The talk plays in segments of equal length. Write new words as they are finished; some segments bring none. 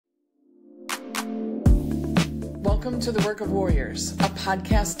Welcome to The Work of Warriors, a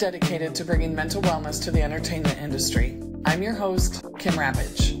podcast dedicated to bringing mental wellness to the entertainment industry. I'm your host, Kim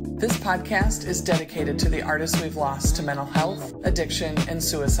Ravage. This podcast is dedicated to the artists we've lost to mental health, addiction, and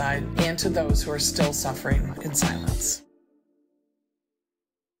suicide, and to those who are still suffering in silence.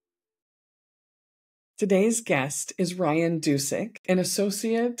 Today's guest is Ryan Dusick, an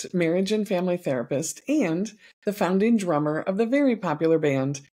associate marriage and family therapist and the founding drummer of the very popular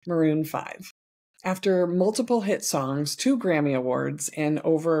band Maroon 5. After multiple hit songs, 2 Grammy Awards, and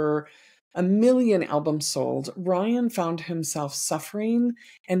over 1 million albums sold, Ryan found himself suffering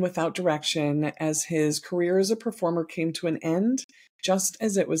and without direction as his career as a performer came to an end just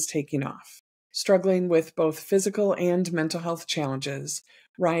as it was taking off. Struggling with both physical and mental health challenges,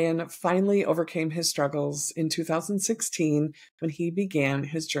 Ryan finally overcame his struggles in 2016 when he began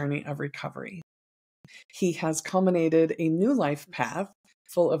his journey of recovery. He has culminated a new life path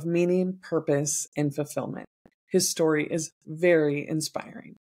full of meaning, purpose, and fulfillment. His story is very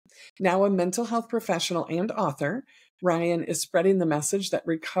inspiring. Now a mental health professional and author, Ryan is spreading the message that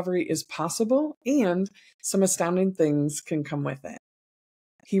recovery is possible and some astounding things can come with it.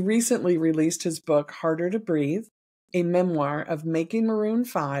 He recently released his book, Harder to Breathe, a memoir of making Maroon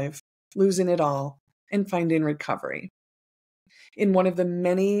 5, losing it all, and finding recovery. In one of the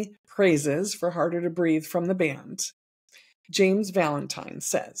many praises for Harder to Breathe from the band, James Valentine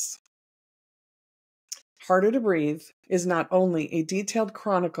says, Harder to Breathe is not only a detailed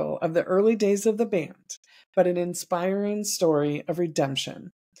chronicle of the early days of the band, but an inspiring story of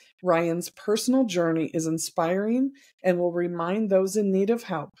redemption. Ryan's personal journey is inspiring and will remind those in need of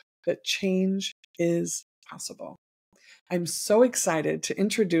help that change is possible. I'm so excited to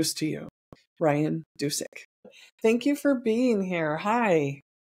introduce to you Ryan Dusick. Thank you for being here. Hi.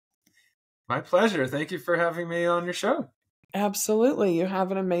 My pleasure. Thank you for having me on your show. Absolutely. You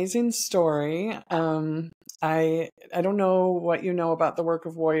have an amazing story. I don't know what you know about the Work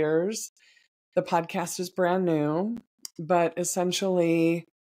of Warriors. The podcast is brand new, but essentially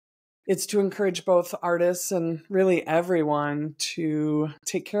it's to encourage both artists and really everyone to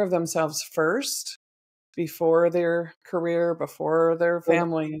take care of themselves first before their career, before their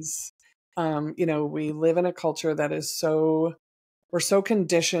families. We live in a culture that is we're so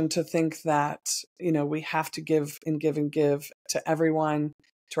conditioned to think that, we have to give and give and give to everyone,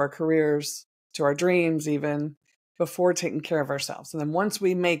 to our careers, to our dreams even, before taking care of ourselves. And then once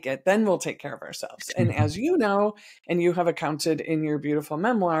we make it, then we'll take care of ourselves. And as you know, and you have accounted in your beautiful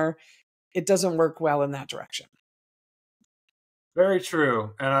memoir, it doesn't work well in that direction. Very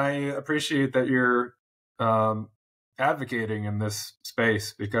true. And I appreciate that you're advocating in this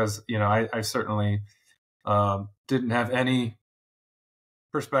space because, I certainly didn't have any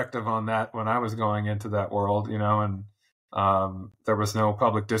perspective on that when I was going into that world, and there was no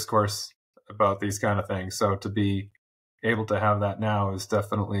public discourse about these kind of things. So to be able to have that now is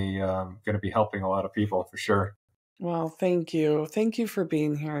definitely going to be helping a lot of people for sure. Well, thank you. Thank you for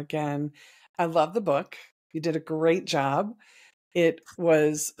being here again. I love the book. You did a great job. It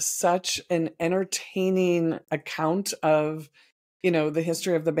was such an entertaining account of the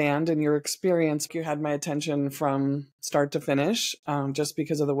history of the band and your experience. You had my attention from start to finish, just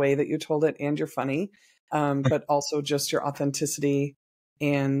because of the way that you told it, and you're funny, but also just your authenticity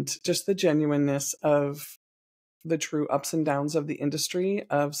and just the genuineness of the true ups and downs of the industry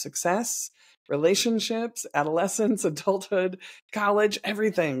of success, relationships, adolescence, adulthood, college,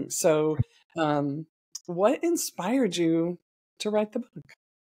 everything. So what inspired you to write the book?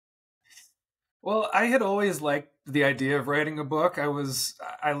 Well, I had always liked the idea of writing a book.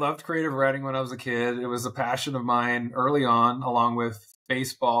 I loved creative writing when I was a kid. It was a passion of mine early on, along with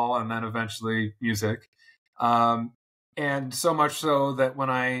baseball and then eventually music. And so much so that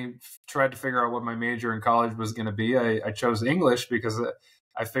when I tried to figure out what my major in college was going to be, I chose English because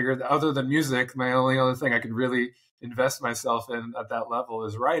I figured that other than music, my only other thing I could really invest myself in at that level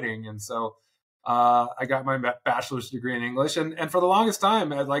is writing. And so I got my bachelor's degree in English, and for the longest time,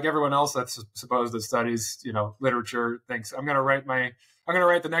 like everyone else that's supposed that studies, literature, thinks I'm going to write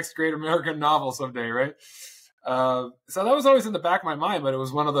the next great American novel someday, right? So that was always in the back of my mind, but it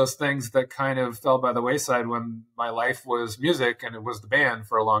was one of those things that kind of fell by the wayside when my life was music and it was the band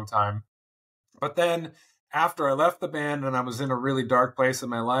for a long time. But then after I left the band and I was in a really dark place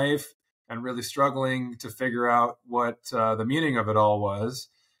in my life and really struggling to figure out what the meaning of it all was,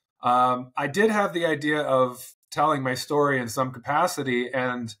 I did have the idea of telling my story in some capacity,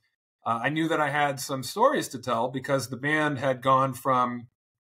 and I knew that I had some stories to tell because the band had gone from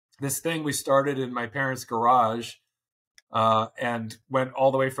this thing we started in my parents' garage and went all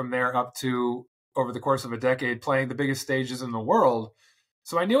the way from there up to, over the course of a decade, playing the biggest stages in the world.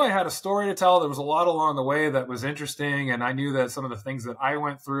 So I knew I had a story to tell. There was a lot along the way that was interesting, and I knew that some of the things that I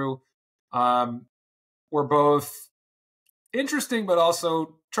went through um, were both interesting but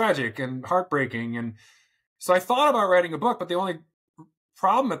also tragic and heartbreaking. And so I thought about writing a book, but the only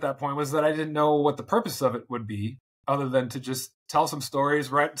problem at that point was that I didn't know what the purpose of it would be, other than to just tell some stories,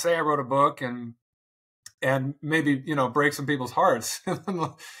 write, say I wrote a book, and maybe break some people's hearts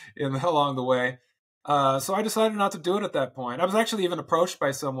along the way. So I decided not to do it at that point. I was actually even approached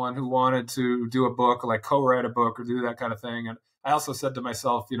by someone who wanted to do a book, like co-write a book or do that kind of thing. And I also said to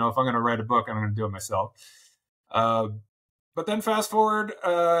myself, if I'm going to write a book, I'm going to do it myself. But then fast forward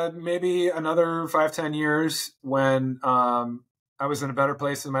maybe another 5-10 years, when I was in a better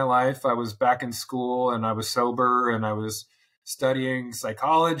place in my life. I was back in school and I was sober and I was studying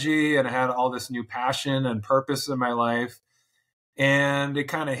psychology and I had all this new passion and purpose in my life. And it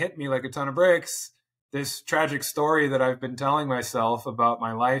kind of hit me like a ton of bricks. This tragic story that I've been telling myself about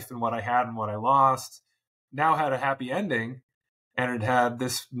my life and what I had and what I lost now had a happy ending. And it had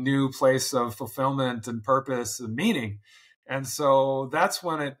this new place of fulfillment and purpose and meaning. And so that's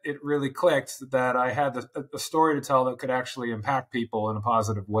when it really clicked that I had a story to tell that could actually impact people in a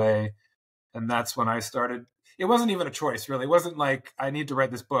positive way. And that's when I started. It wasn't even a choice, really. It wasn't like I need to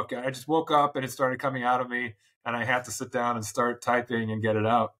write this book. I just woke up and it started coming out of me, and I had to sit down and start typing and get it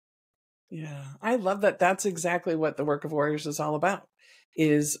out. Yeah, I love that. That's exactly what the Work of Warriors is all about,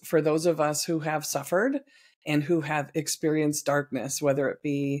 is for those of us who have suffered and who have experienced darkness, whether it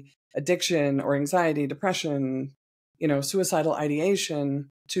be addiction or anxiety, depression, suicidal ideation,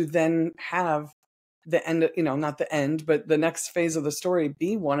 to then have the end, not the end, but the next phase of the story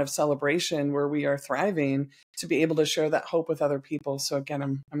be one of celebration where we are thriving, to be able to share that hope with other people. So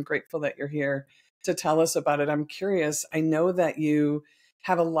again, I'm grateful that you're here to tell us about it. I'm curious. I know that you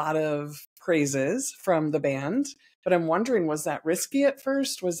have a lot of praises from the band, but I'm wondering, was that risky at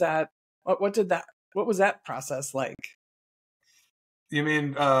first? Was that, what was that process like? You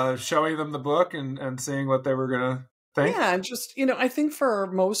mean showing them the book and seeing what they were going to think? Yeah, and just, I think for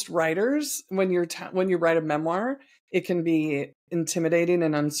most writers, when when you write a memoir, it can be intimidating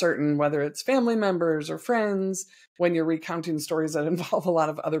and uncertain, whether it's family members or friends, when you're recounting stories that involve a lot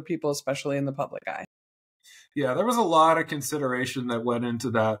of other people, especially in the public eye. Yeah, there was a lot of consideration that went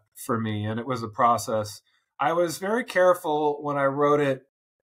into that for me, and it was a process. I was very careful when I wrote it,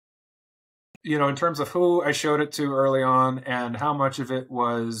 in terms of who I showed it to early on and how much of it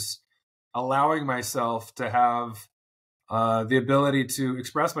was allowing myself to have the ability to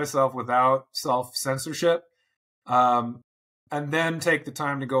express myself without self-censorship, um, and then take the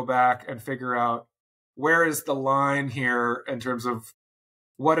time to go back and figure out where is the line here in terms of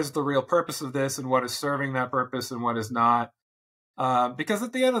what is the real purpose of this and what is serving that purpose and what is not. Because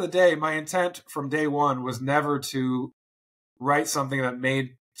at the end of the day, my intent from day one was never to write something that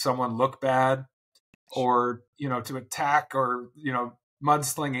made someone look bad, or to attack, or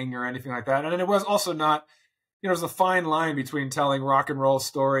mudslinging or anything like that. And it was also not, there's a fine line between telling rock and roll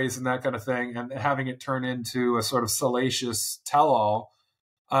stories and that kind of thing and having it turn into a sort of salacious tell-all.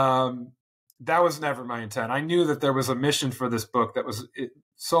 That was never my intent. I knew that there was a mission for this book that was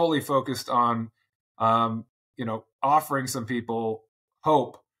solely focused on, offering some people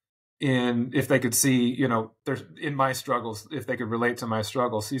hope in, if they could see, there's in my struggles, if they could relate to my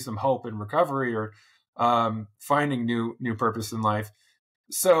struggles, see some hope in recovery, or finding new purpose in life.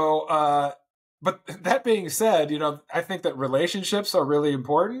 So, but that being said, I think that relationships are really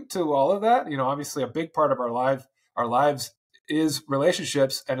important to all of that. Obviously a big part of our lives is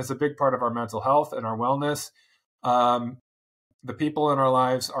relationships, and it's a big part of our mental health and our wellness. The people in our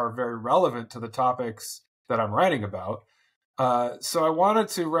lives are very relevant to the topics that I'm writing about. So I wanted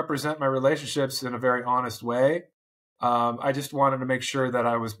to represent my relationships in a very honest way. I just wanted to make sure that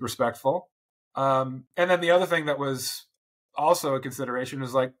I was respectful. And then the other thing that was also a consideration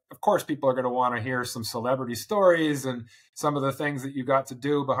is, like, of course, people are going to want to hear some celebrity stories and some of the things that you got to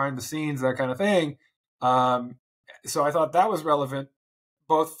do behind the scenes, that kind of thing. So I thought that was relevant,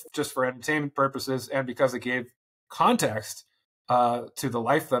 both just for entertainment purposes and because it gave context to the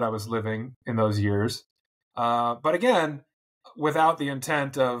life that I was living in those years. But again, without the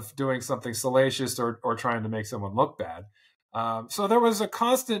intent of doing something salacious or trying to make someone look bad. So there was a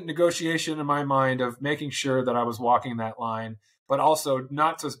constant negotiation in my mind of making sure that I was walking that line, but also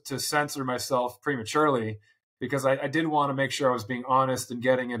not to censor myself prematurely, because I did want to make sure I was being honest and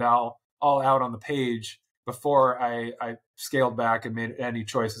getting it all out on the page before I scaled back and made any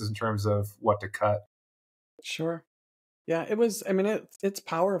choices in terms of what to cut. Sure. Yeah, it was, I mean, it's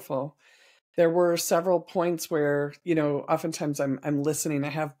powerful. there were several points where, oftentimes I'm listening. I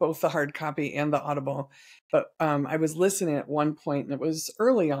have both the hard copy and the Audible, but I was listening at one point, and it was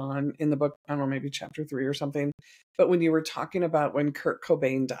early on in the book. I don't know, maybe chapter 3 or something. But when you were talking about when Kurt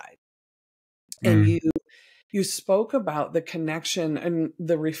Cobain died, and you spoke about the connection and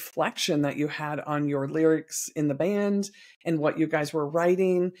the reflection that you had on your lyrics in the band and what you guys were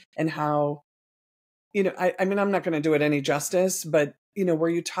writing, and how, I mean, I'm not going to do it any justice, but, where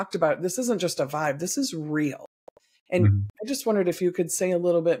you talked about this isn't just a vibe, this is real. And I just wondered if you could say a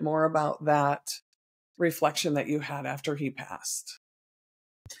little bit more about that reflection that you had after he passed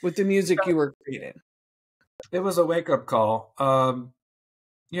with the music you were creating. It was a wake-up call.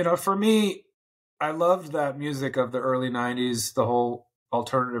 For me, I loved that music of the early 90s, the whole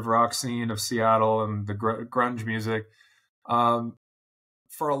alternative rock scene of Seattle and the grunge music,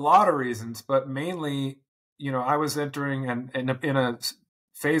 for a lot of reasons, but mainly, I was entering in a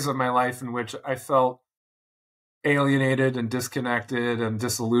phase of my life in which I felt alienated and disconnected and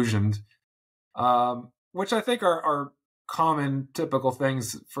disillusioned, which I think are common, typical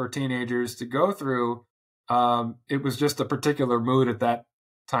things for teenagers to go through. It was just a particular mood at that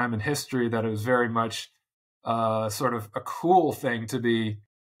time in history that it was very much sort of a cool thing to be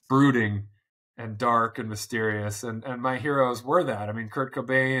brooding and dark and mysterious. And my heroes were that. I mean, Kurt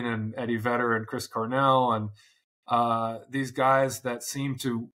Cobain and Eddie Vedder and Chris Cornell and these guys that seem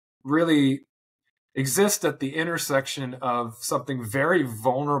to really exist at the intersection of something very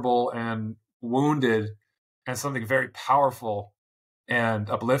vulnerable and wounded and something very powerful and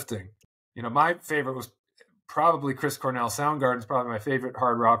uplifting. My favorite was probably Chris Cornell. Soundgarden's probably my favorite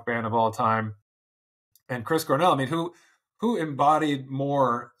hard rock band of all time. And Chris Cornell, I mean, who embodied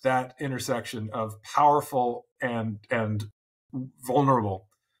more that intersection of powerful and vulnerable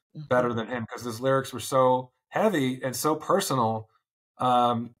better than him, because his lyrics were so heavy and so personal,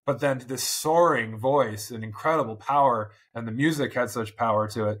 but then this soaring voice and incredible power, and the music had such power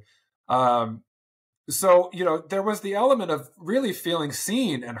to it. So, there was the element of really feeling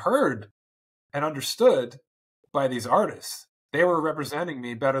seen and heard and understood by these artists. They were representing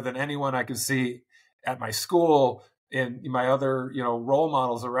me better than anyone I could see at my school, in my other, role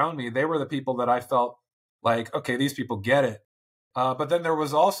models around me. They were the people that I felt like, okay, these people get it. But then there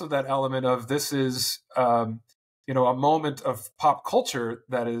was also that element of this is, a moment of pop culture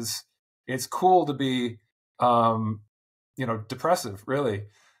that it's cool to be, depressive, really.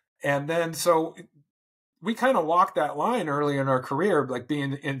 And then, so we kind of walked that line early in our career, like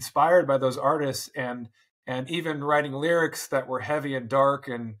being inspired by those artists and even writing lyrics that were heavy and dark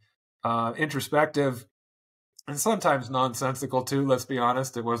and introspective, and sometimes nonsensical too. Let's be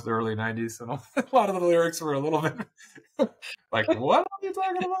honest, it was the early 90s, and a lot of the lyrics were a little bit like, what are you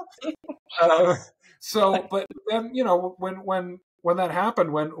talking about? But then, when that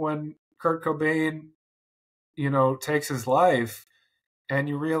happened, when Kurt Cobain, takes his life, and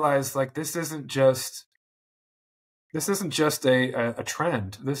you realize, like, this isn't just a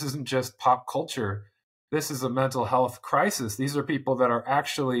trend. This isn't just pop culture. This is a mental health crisis. These are people that are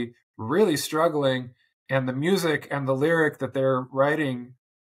actually really struggling, and the music and the lyric that they're writing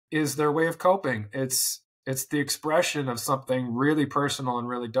is their way of coping. It's the expression of something really personal and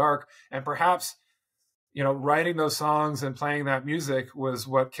really dark. And perhaps, writing those songs and playing that music was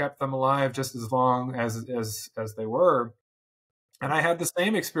what kept them alive just as long as they were. And I had the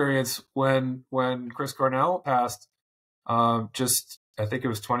same experience when Chris Cornell passed. I think it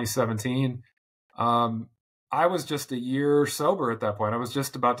was 2017. I was just a year sober at that point. I was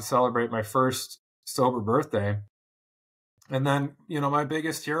just about to celebrate my first sober birthday. And then, my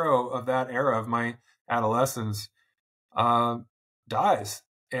biggest hero of that era of my adolescence dies.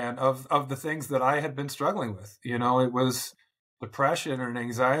 And of the things that I had been struggling with, it was depression and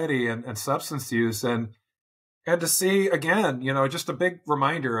anxiety and substance use. And to see again, just a big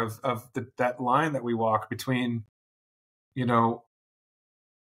reminder of that line that we walk between,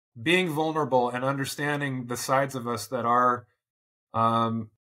 being vulnerable and understanding the sides of us that are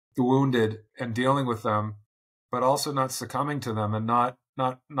wounded and dealing with them, but also not succumbing to them, and not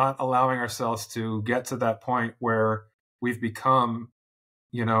allowing ourselves to get to that point where we've become,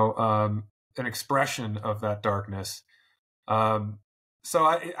 an expression of that darkness. So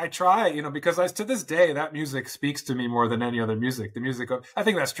I try, because to this day, that music speaks to me more than any other music. The music I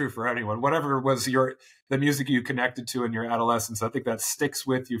think that's true for anyone. Whatever was the music you connected to in your adolescence, I think that sticks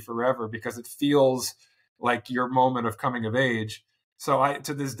with you forever because it feels like your moment of coming of age. So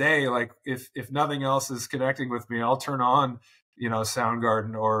to this day, like if nothing else is connecting with me, I'll turn on,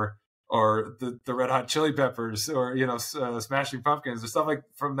 Soundgarden or the Red Hot Chili Peppers or, Smashing Pumpkins or stuff like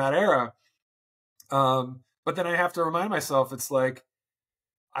from that era. But then I have to remind myself, it's like,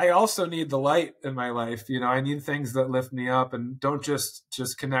 I also need the light in my life. I need things that lift me up and don't just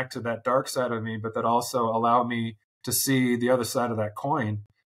connect to that dark side of me, but that also allow me to see the other side of that coin.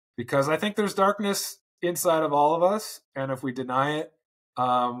 Because I think there's darkness inside of all of us, and if we deny it,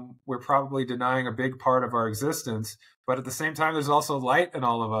 we're probably denying a big part of our existence. But at the same time, there's also light in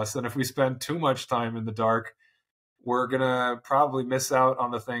all of us, and if we spend too much time in the dark, we're gonna probably miss out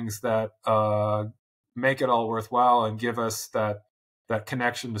on the things that make it all worthwhile and give us that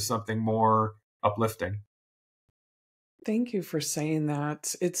connection to something more uplifting. Thank you for saying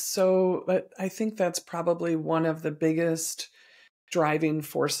that. I think that's probably one of the biggest driving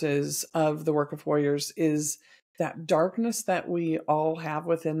forces of the work of warriors is that darkness that we all have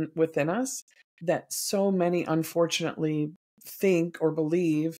within us that so many unfortunately think or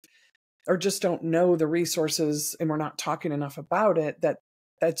believe or just don't know the resources, and we're not talking enough about it, that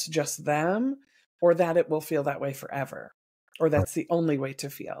that's just them, or that it will feel that way forever, or that's the only way to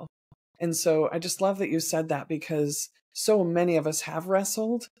feel. And so I just love that you said that, because so many of us have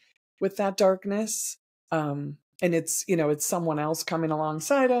wrestled with that darkness. And it's someone else coming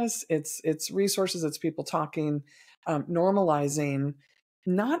alongside us. It's resources, it's people talking, normalizing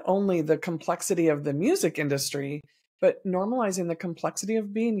not only the complexity of the music industry, but normalizing the complexity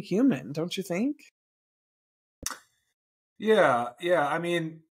of being human, don't you think? Yeah, yeah. I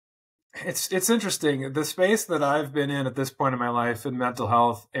mean, it's interesting. The space that I've been in at this point in my life in mental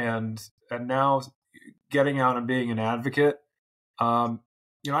health, and now getting out and being an advocate.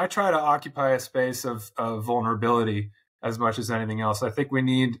 I try to occupy a space of vulnerability as much as anything else. I think we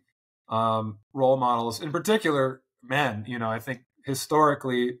need role models, in particular men. I think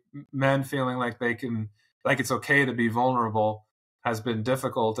historically, men feeling like it's okay to be vulnerable has been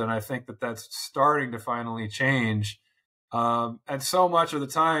difficult, and I think that that's starting to finally change. And so much of the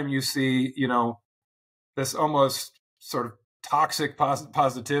time, you see, this almost sort of toxic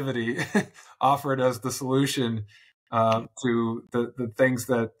positivity offered as the solution to the things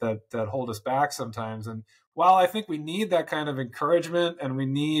that hold us back sometimes. And while I think we need that kind of encouragement and we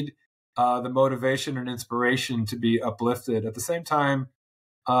need the motivation and inspiration to be uplifted, at the same time,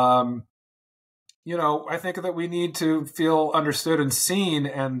 I think that we need to feel understood and seen,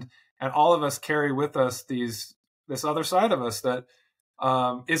 and all of us carry with us this other side of us that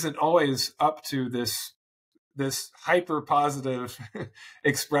isn't always up to this hyper positive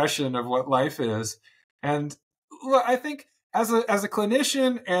expression of what life is. And look, I think as a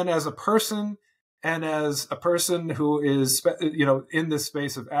clinician and as a person who is in this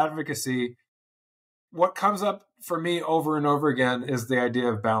space of advocacy, what comes up for me over and over again is the idea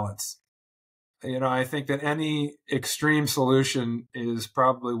of balance. I think that any extreme solution is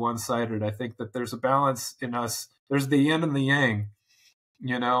probably one-sided. I think that there's a balance in us. There's the yin and the yang,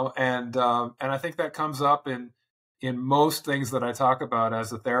 and I think that comes up in most things that I talk about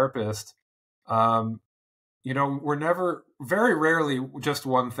as a therapist. We're never, very rarely, just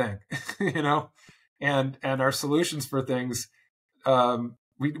one thing, and our solutions for things,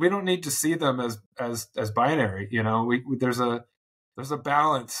 we don't need to see them as binary. There's a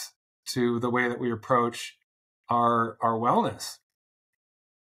balance to the way that we approach our wellness.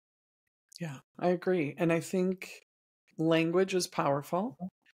 Yeah, I agree. And I think language is powerful.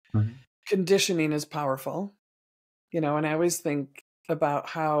 Mm-hmm. Conditioning is powerful. And I always think about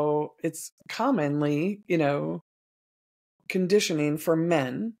how it's commonly, conditioning for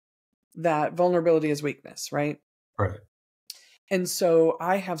men that vulnerability is weakness, right? Right. And so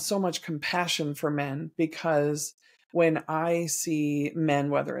I have so much compassion for men, because when I see men,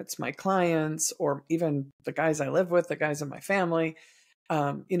 whether it's my clients or even the guys I live with, the guys in my family,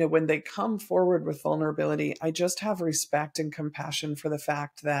 when they come forward with vulnerability, I just have respect and compassion for the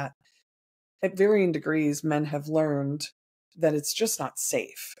fact that at varying degrees, men have learned that it's just not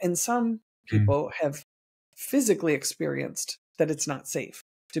safe. And some people have physically experienced that it's not safe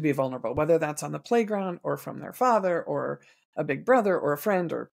to be vulnerable, whether that's on the playground or from their father or a big brother or a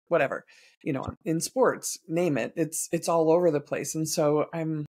friend or whatever, in sports, name it. It's all over the place. And so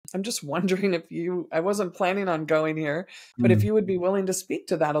I'm just wondering I wasn't planning on going here, but if you would be willing to speak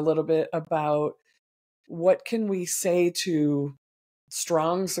to that a little bit about what can we say to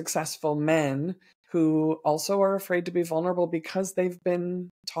strong, successful men who also are afraid to be vulnerable because they've been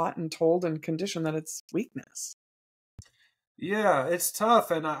taught and told and conditioned that it's weakness. Yeah, it's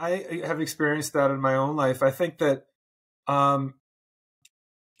tough. And I have experienced that in my own life. I think that, I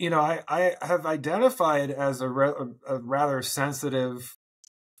have identified as a rather sensitive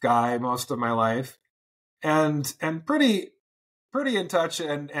guy most of my life, and pretty in touch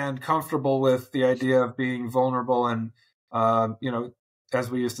and comfortable with the idea of being vulnerable and, as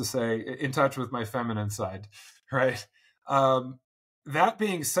we used to say, in touch with my feminine side, right? that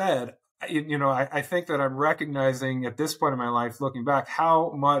being said, I think that I'm recognizing at this point in my life, looking back,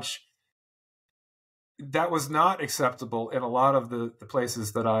 how much that was not acceptable in a lot of the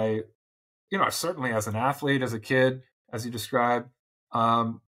places that certainly as an athlete, as a kid, as you described,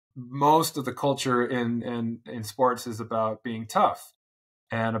 um, most of the culture in sports is about being tough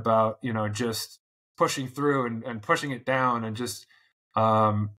and about, just pushing through and pushing it down and just,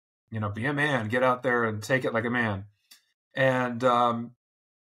 be a man, get out there and take it like a man. And,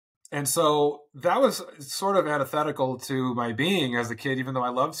 and so that was sort of antithetical to my being as a kid, even though I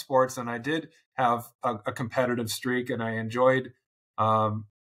loved sports and I did have a competitive streak and I enjoyed,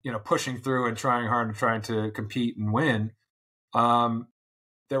 pushing through and trying hard and trying to compete and win. Um,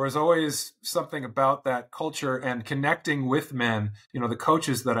 there was always something about that culture and connecting with men, the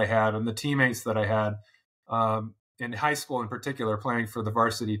coaches that I had and the teammates that I had, in high school in particular, playing for the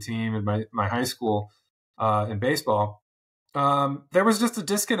varsity team in my high school, in baseball. There was just a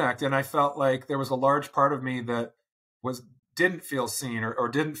disconnect, and I felt like there was a large part of me that didn't feel seen or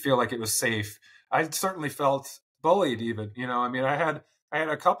didn't feel like it was safe. I certainly felt bullied, even. I had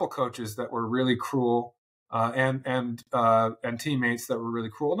a couple coaches that were really cruel, and teammates that were really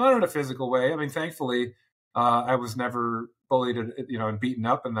cruel, not in a physical way. I mean, thankfully, I was never bullied, and beaten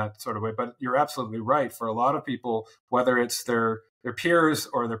up in that sort of way. But you're absolutely right. For a lot of people, whether it's their peers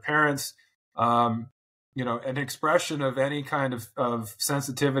or their parents, an expression of any kind of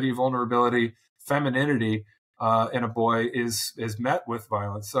sensitivity, vulnerability, femininity in a boy is met with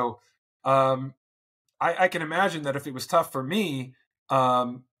violence. So I can imagine that if it was tough for me,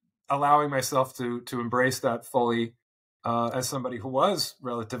 um, allowing myself to embrace that fully, as somebody who was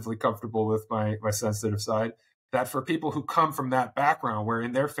relatively comfortable with my sensitive side, that for people who come from that background where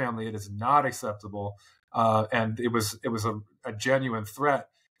in their family it is not acceptable, and it was a genuine threat,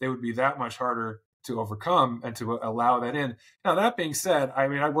 they would be that much harder to overcome and to allow that in. Now, that being said, I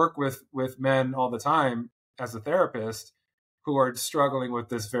mean, I work with men all the time as a therapist who are struggling with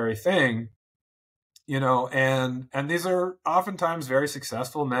this very thing, and these are oftentimes very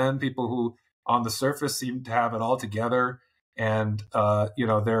successful men, people who on the surface seem to have it all together, and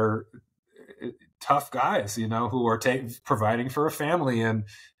they're tough guys, who are providing for a family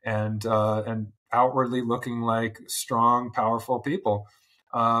and outwardly looking like strong, powerful people.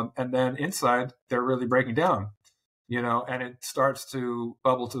 And then inside, they're really breaking down, and it starts to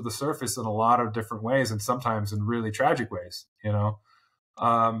bubble to the surface in a lot of different ways, and sometimes in really tragic ways.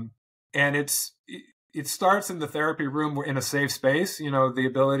 Um, and it starts in the therapy room in a safe space. The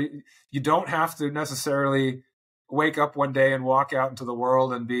ability, you don't have to necessarily wake up one day and walk out into the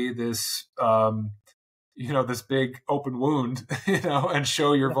world and be this, this big open wound, and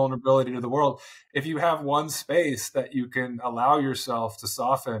show your vulnerability to the world. If you have one space that you can allow yourself to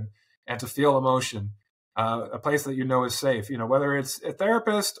soften and to feel emotion, a place that is safe, whether it's a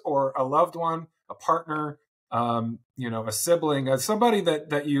therapist or a loved one, a partner, a sibling, somebody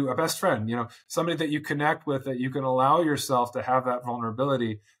that you, a best friend, somebody that you connect with, that you can allow yourself to have that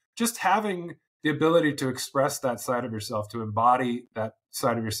vulnerability, just having the ability to express that side of yourself, to embody that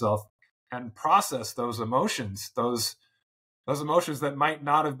side of yourself and process those emotions, those emotions that might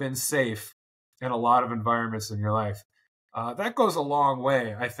not have been safe in a lot of environments in your life. That goes a long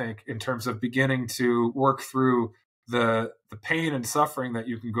way, I think, in terms of beginning to work through the pain and suffering that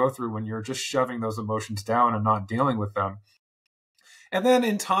you can go through when you're just shoving those emotions down and not dealing with them. And then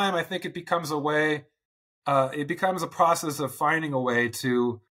in time, I think it becomes a way, it becomes a process of finding a way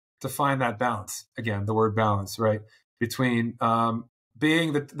to find that balance. Again, the word balance, right? Between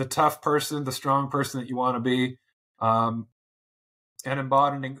being the tough person, the strong person that you want to be, and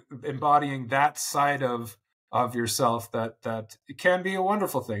embodying that side of yourself that it can be a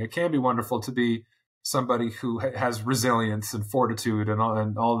wonderful thing. It can be wonderful to be somebody who has resilience and fortitude and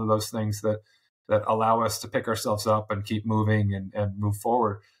all of those things that allow us to pick ourselves up and keep moving and move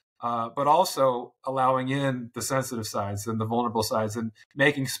forward. But also allowing in the sensitive sides and the vulnerable sides and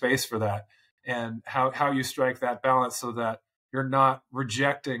making space for that, and how you strike that balance so that you're not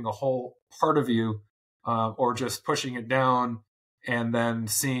rejecting a whole part of you, or just pushing it down and then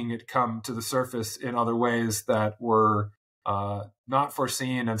seeing it come to the surface in other ways that were not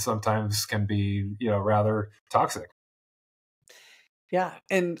foreseen and sometimes can be, rather toxic. Yeah.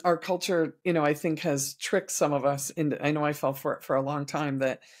 And our culture, I think has tricked some of us into, I know I fell for it for a long time,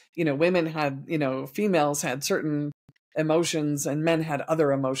 that, women had, females had certain emotions and men had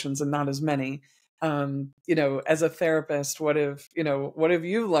other emotions and not as many. As a therapist, what have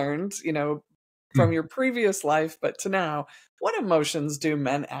you learned, from your previous life, but to now, what emotions do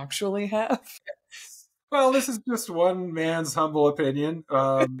men actually have? Well, this is just one man's humble opinion.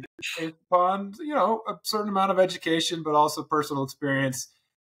 based upon, a certain amount of education, but also personal experience,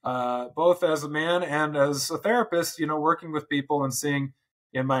 both as a man and as a therapist, working with people and seeing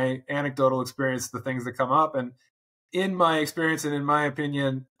in my anecdotal experience the things that come up. And in my experience and in my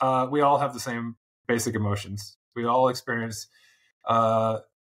opinion, we all have the same basic emotions. We all experience uh,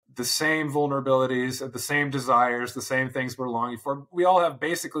 the same vulnerabilities, the same desires, the same things we're longing for. We all have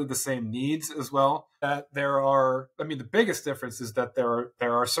basically the same needs as well. That the biggest difference is that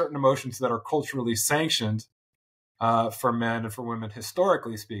there are certain emotions that are culturally sanctioned for men and for women,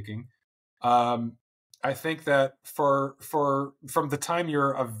 historically speaking. I think that from the time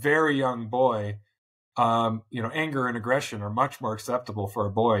you're a very young boy, anger and aggression are much more acceptable for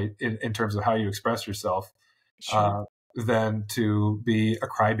a boy in terms of how you express yourself. Sure. Than to be a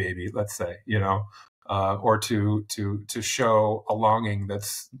crybaby, let's say, or to show a longing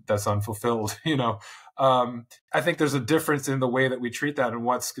that's unfulfilled. I think there's a difference in the way that we treat that and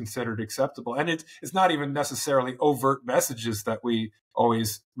what's considered acceptable, and it's not even necessarily overt messages that we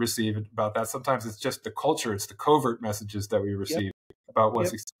always receive about that. Sometimes it's just the culture, it's the covert messages that we Yep. receive about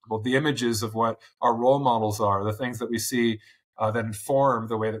what's Yep. acceptable, the images of what our role models are, the things that we see that inform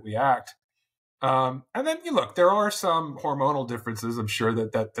the way that we act. And then you look, there are some hormonal differences, I'm sure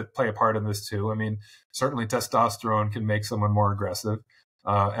that play a part in this too. I mean, certainly testosterone can make someone more aggressive,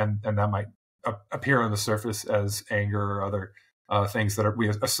 and that might appear on the surface as anger or other things that we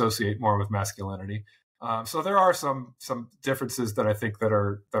associate more with masculinity. So there are some differences that I think that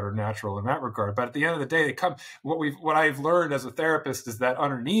are natural in that regard. But at the end of the day, what I've learned as a therapist is that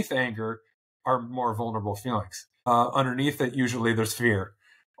underneath anger are more vulnerable feelings. Underneath it, usually there's fear,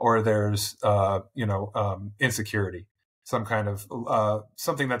 or there's insecurity, some kind of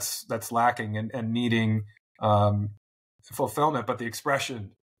something that's lacking and needing fulfillment, but the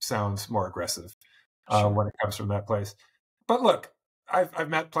expression sounds more aggressive Sure. when it comes from that place. But look, I've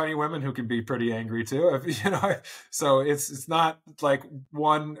met plenty of women who can be pretty angry too. So it's not like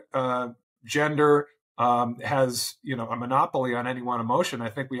one gender has a monopoly on any one emotion. I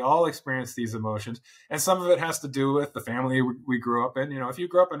think we all experience these emotions, and some of it has to do with the family we grew up in. If you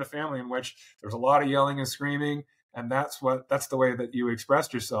grew up in a family in which there's a lot of yelling and screaming, and that's the way that you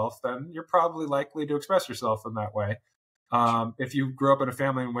expressed yourself, then you're probably likely to express yourself in that way. If you grew up in a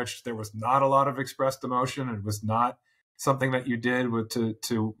family in which there was not a lot of expressed emotion, and it was not something that you did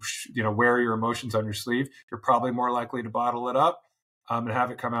to wear your emotions on your sleeve, you're probably more likely to bottle it up and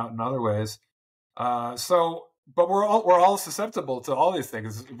have it come out in other ways. But we're all susceptible to all these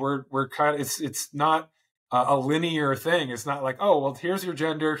things. We're kind of, it's not a linear thing. It's not like, oh, well, here's your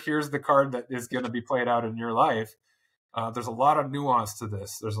gender, here's the card that is going to be played out in your life. There's a lot of nuance to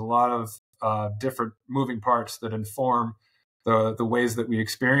this. There's a lot of different moving parts that inform the ways that we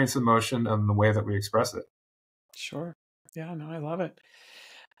experience emotion and the way that we express it. Sure. Yeah, no, I love it.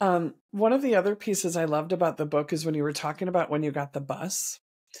 One of the other pieces I loved about the book is when you were talking about when you got the bus,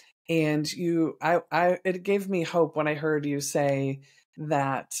 and it gave me hope when I heard you say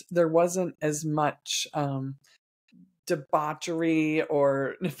that there wasn't as much debauchery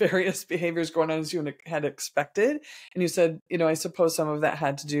or nefarious behaviors going on as you had expected. And you said, I suppose some of that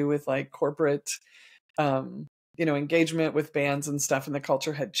had to do with like corporate, engagement with bands and stuff, and the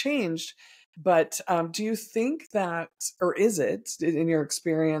culture had changed. But do you think that, or is it in your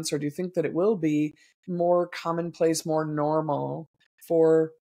experience, or do you think that it will be more commonplace, more normal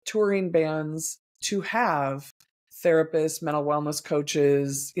for touring bands to have therapists, mental wellness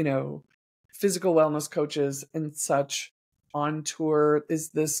coaches, physical wellness coaches and such on tour? Is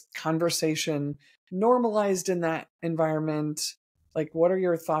this conversation normalized in that environment? Like, what are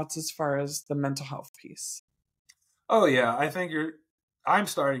your thoughts as far as the mental health piece? Oh yeah, I think I'm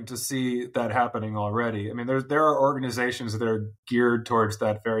starting to see that happening already. I mean, there are organizations that are geared towards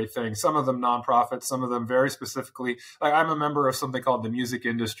that very thing. Some of them nonprofits, some of them very specifically. Like I'm a member of something called the Music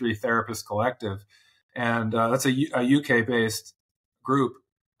Industry Therapist Collective, and that's a UK based group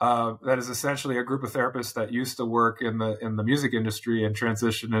that is essentially a group of therapists that used to work in the music industry and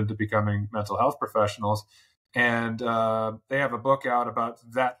transitioned into becoming mental health professionals. And they have a book out about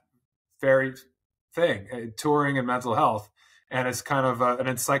that very thing, touring and mental health, and it's kind of an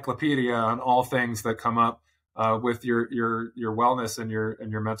encyclopedia on all things that come up with your wellness and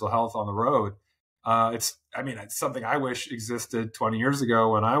your mental health on the road. It's something I wish existed 20 years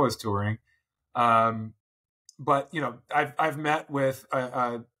ago when I was touring. But I've met with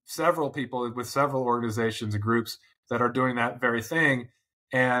several people with several organizations and groups that are doing that very thing,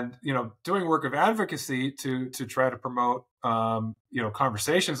 and doing work of advocacy to try to promote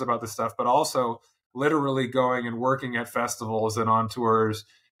conversations about this stuff, but also literally going and working at festivals and on tours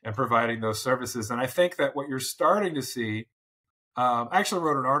and providing those services. And I think that what you're starting to see I actually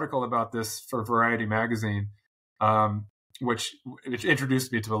wrote an article about this for Variety magazine, um, which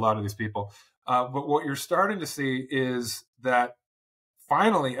introduced me to a lot of these people. But what you're starting to see is that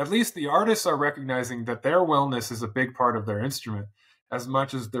finally, at least the artists are recognizing that their wellness is a big part of their instrument, as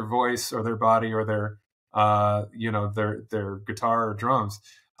much as their voice or their body or their their guitar or drums.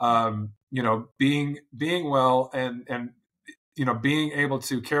 Being well and being able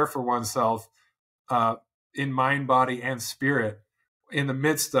to care for oneself uh, in mind, body, and spirit in the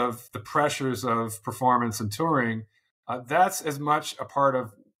midst of the pressures of performance and touring. That's as much a part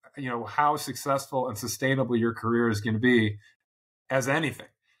of how successful and sustainable your career is going to be as anything,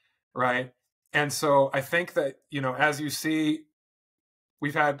 right? And so I think that as you see,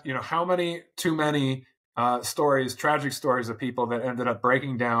 we've had how many too many stories, tragic stories of people that ended up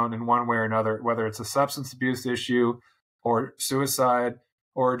breaking down in one way or another, whether it's a substance abuse issue or suicide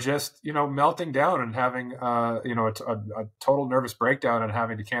or just melting down and having a total nervous breakdown and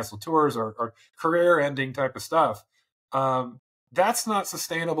having to cancel tours or career ending type of stuff. That's not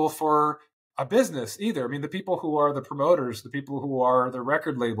sustainable for a business either. I mean, the people who are the promoters, the people who are the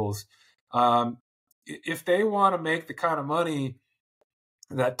record labels, if they want to make the kind of money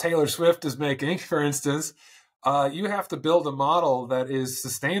that Taylor Swift is making, for instance, you have to build a model that is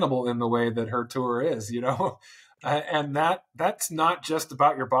sustainable in the way that her tour is, and that's not just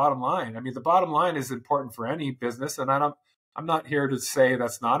about your bottom line. I mean, the bottom line is important for any business, and I'm not here to say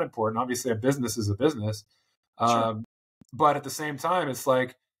that's not important. Obviously, a business is a business, Sure. but at the same time, it's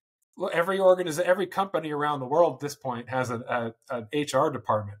like every company around the world at this point has an HR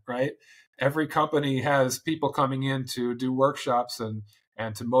department, right? Every company has people coming in to do workshops and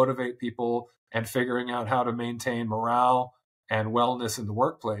to motivate people and figuring out how to maintain morale and wellness in the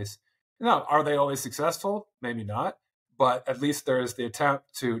workplace. Now, are they always successful? Maybe not, but at least there is the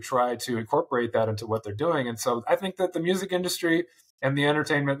attempt to try to incorporate that into what they're doing. And so I think that the music industry and the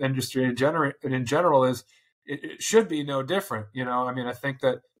entertainment industry in general it should be no different. I mean, I think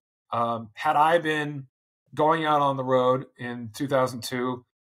that had I been going out on the road in 2002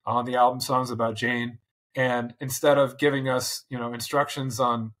 on the album Songs About Jane, and instead of giving us, instructions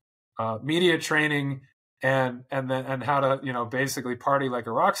on media training and how to, basically party like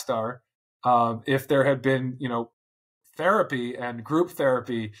a rock star, if there had been, therapy and group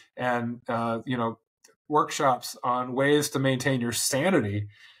therapy and workshops on ways to maintain your sanity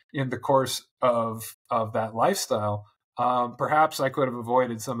in the course of that lifestyle, perhaps I could have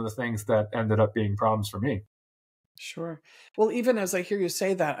avoided some of the things that ended up being problems for me. Sure. Well, even as I hear you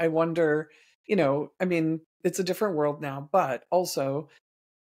say that, I wonder, I mean, it's a different world now, but also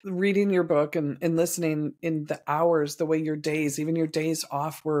reading your book and listening in the hours, the way your days, even your days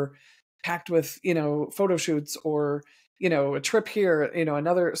off were packed with, photo shoots or, a trip here,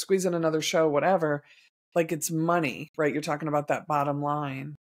 another squeeze in another show, whatever. Like it's money, right? You're talking about that bottom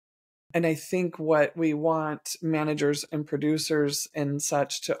line. And I think what we want managers and producers and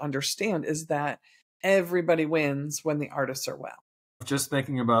such to understand is that everybody wins when the artists are well. Just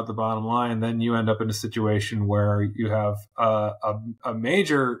thinking about the bottom line, then you end up in a situation where you have a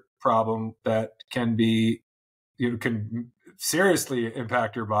major problem that can seriously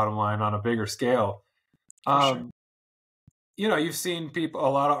impact your bottom line on a bigger scale. For sure. You've seen a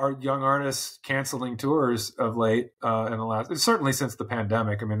lot of our young artists canceling tours of late in the last, certainly since the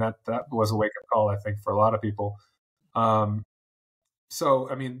pandemic. I mean, that was a wake up call, I think, for a lot of people. So,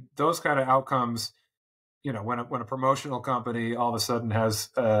 I mean, those kind of outcomes, when a promotional company all of a sudden has,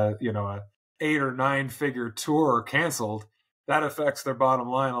 a 8 or 9 figure tour canceled, that affects their bottom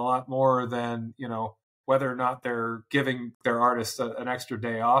line a lot more than, whether or not they're giving their artists an extra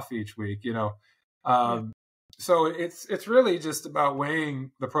day off each week, Yeah. So it's really just about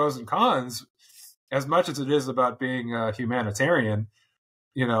weighing the pros and cons as much as it is about being a humanitarian,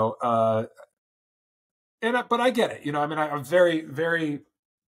 you know, but I get it, I mean, I'm very, very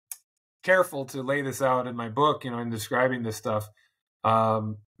careful to lay this out in my book, in describing this stuff,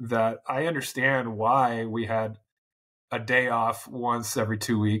 that I understand why we had a day off once every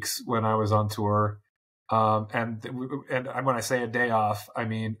 2 weeks when I was on tour. And when I say a day off, I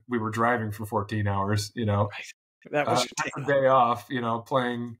mean, we were driving for 14 hours, Right. That was your that's day a off. day off,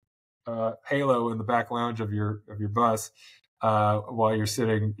 playing Halo in the back lounge of your bus while you're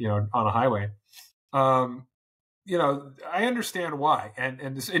sitting, on a highway. Um, I understand why, and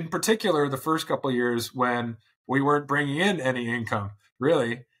in particular, the first couple of years when we weren't bringing in any income,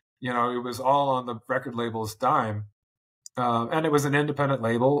 really, it was all on the record label's dime, and it was an independent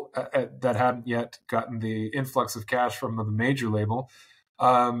label that hadn't yet gotten the influx of cash from the major label.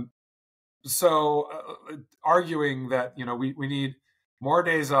 Um, so arguing that we need more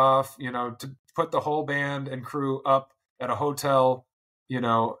days off, to put the whole band and crew up at a hotel, in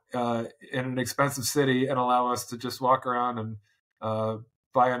an expensive city, and allow us to just walk around and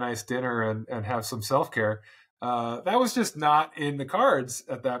buy a nice dinner and have some self-care. That was just not in the cards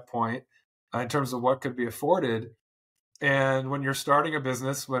at that point in terms of what could be afforded. And when you're starting a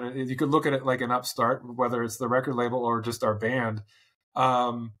business, you could look at it like an upstart, whether it's the record label or just our band,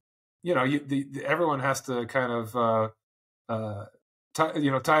 everyone has to kind of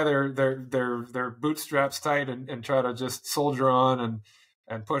tie their bootstraps tight and try to just soldier on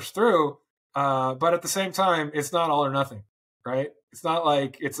and push through. But at the same time, it's not all or nothing, right? It's not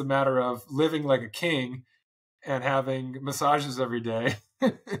like it's a matter of living like a king and having massages every day,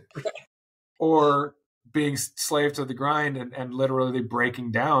 or being slave to the grind and literally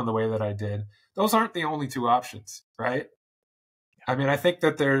breaking down the way that I did. Those aren't the only two options, right? I mean, I think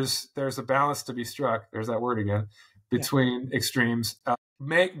that there's a balance to be struck. There's that word again, between extremes.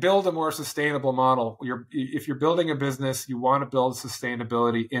 Build a more sustainable model. If you're building a business, you want to build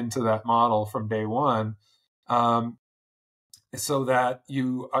sustainability into that model from day one, so that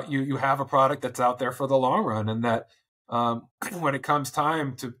you have a product that's out there for the long run, and that when it comes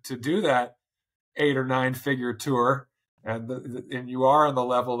time to do that 8 or 9 figure tour, and you are on the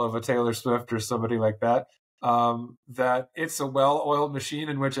level of a Taylor Swift or somebody like that, that it's a well-oiled machine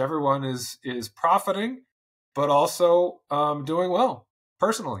in which everyone is profiting, but also doing well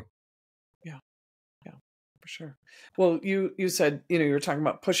personally. Yeah, for sure. Well, you said, you were talking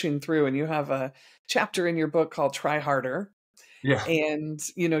about pushing through, and you have a chapter in your book called Try Harder. Yeah. And,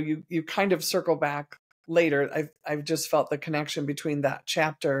 you kind of circle back later. I've just felt the connection between that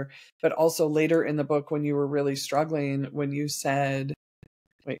chapter, but also later in the book when you were really struggling, when you said,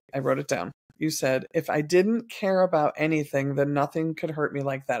 wait, I wrote it down. You said, if I didn't care about anything, then nothing could hurt me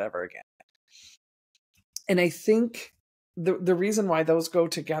like that ever again. And I think the reason why those go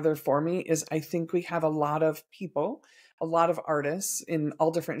together for me is I think we have a lot of people, a lot of artists in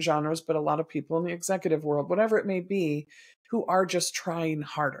all different genres, but a lot of people in the executive world, whatever it may be, who are just trying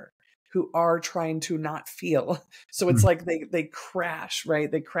harder, who are trying to not feel. So it's like they crash, right?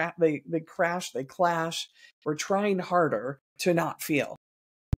 They crash, they clash. We're trying harder to not feel.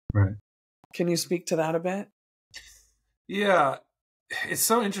 Right. Can you speak to that a bit? Yeah, it's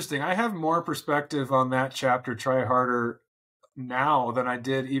so interesting. I have more perspective on that chapter, Try Harder, now than I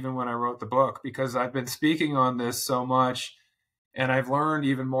did even when I wrote the book, because I've been speaking on this so much, and I've learned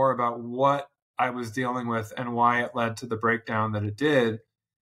even more about what I was dealing with and why it led to the breakdown that it did.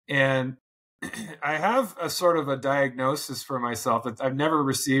 And I have a sort of a diagnosis for myself that I've never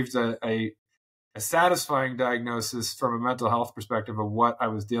received a satisfying diagnosis from a mental health perspective of what I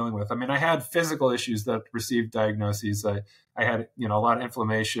was dealing with. I mean, I had physical issues that received diagnoses. I had, a lot of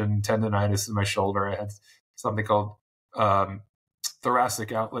inflammation, tendonitis in my shoulder. I had something called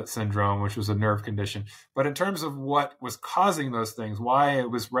thoracic outlet syndrome, which was a nerve condition. But in terms of what was causing those things, why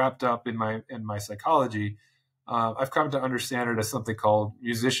it was wrapped up in my psychology, I've come to understand it as something called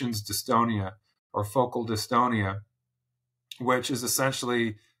musician's dystonia or focal dystonia, which is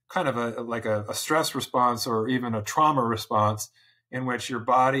essentially kind of a stress response or even a trauma response in which your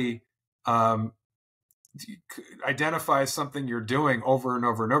body identifies something you're doing over and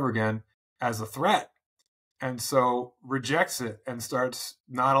over and over again as a threat, and so rejects it and starts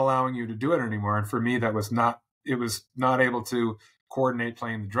not allowing you to do it anymore. And for me, it was not able to coordinate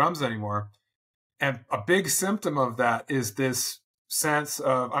playing the drums anymore. And a big symptom of that is this sense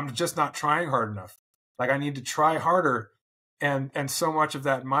of I'm just not trying hard enough. Like I need to try harder. And so much of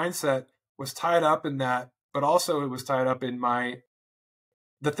that mindset was tied up in that, but also it was tied up in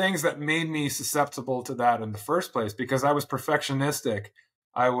the things that made me susceptible to that in the first place, because I was perfectionistic.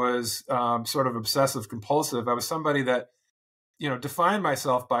 I was sort of obsessive compulsive. I was somebody that, defined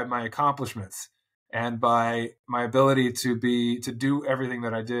myself by my accomplishments and by my ability to do everything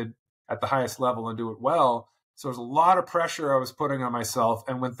that I did at the highest level and do it well. So there's a lot of pressure I was putting on myself.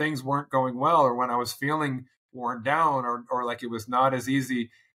 And when things weren't going well, or when I was feeling worn down, or like it was not as easy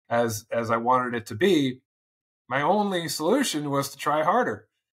as I wanted it to be, my only solution was to try harder.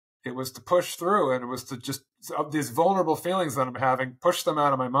 It was to push through, and it was to just these vulnerable feelings that I'm having, push them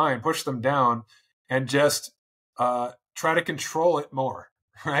out of my mind, push them down, and just try to control it more,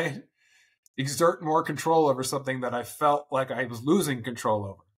 right? Exert more control over something that I felt like I was losing control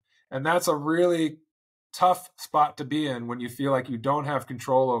over. And that's a really tough spot to be in when you feel like you don't have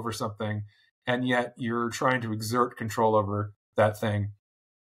control over something, and yet you're trying to exert control over that thing.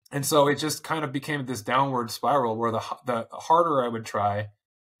 And so it just kind of became this downward spiral where the harder I would try,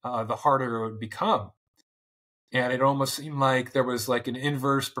 the harder it would become. And it almost seemed like there was like an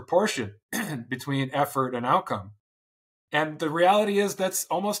inverse proportion between effort and outcome. And the reality is that's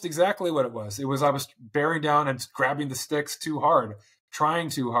almost exactly what it was. It was I was bearing down and grabbing the sticks too hard, trying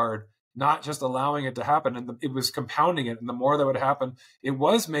too hard, not just allowing it to happen. And it was compounding it. And the more that would happen, it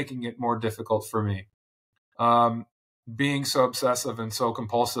was making it more difficult for me. Being so obsessive and so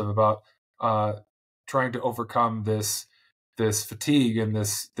compulsive about trying to overcome this fatigue and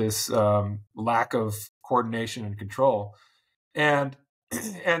this lack of coordination and control. And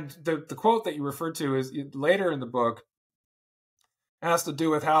the quote that you referred to is later in the book has to do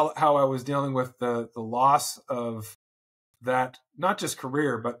with how I was dealing with the loss of that, not just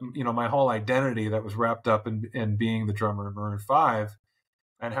career, but my whole identity that was wrapped up in being the drummer in Maroon 5,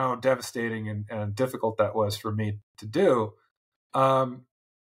 and how devastating and difficult that was for me to do. And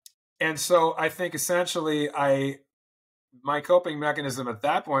so I think essentially my coping mechanism at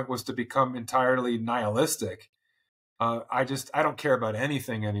that point was to become entirely nihilistic. I don't care about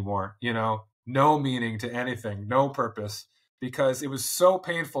anything anymore, no meaning to anything, no purpose, because it was so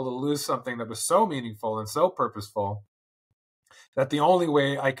painful to lose something that was so meaningful and so purposeful that the only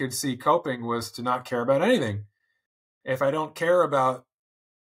way I could see coping was to not care about anything. If I don't care about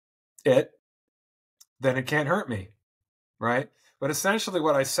it, then it can't hurt me, right? But essentially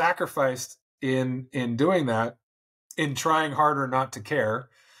what I sacrificed in doing that, in trying harder not to care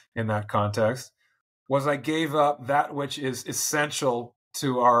in that context, was I gave up that which is essential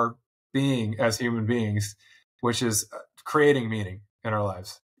to our being as human beings, which is creating meaning in our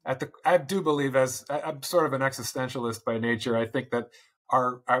lives. I do believe, as I'm sort of an existentialist by nature, I think that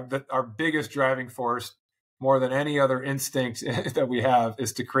our biggest driving force, more than any other instinct that we have,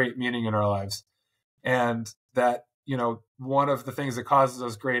 is to create meaning in our lives. And that, one of the things that causes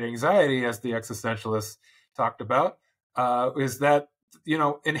us great anxiety, as the existentialists talked about, is that,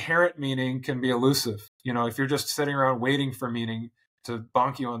 inherent meaning can be elusive. If you're just sitting around waiting for meaning to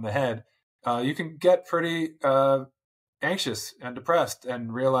bonk you on the head, you can get pretty anxious and depressed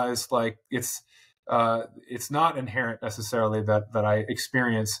and realize like it's not inherent necessarily that I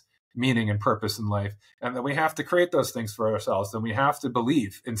experience meaning and purpose in life, and that we have to create those things for ourselves, and we have to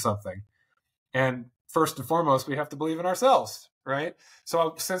believe in something. And first and foremost, we have to believe in ourselves, right?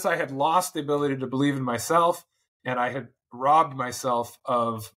 So since I had lost the ability to believe in myself, and I had robbed myself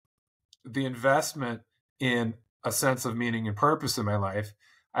of the investment in a sense of meaning and purpose in my life,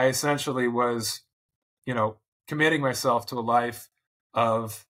 I essentially was, committing myself to a life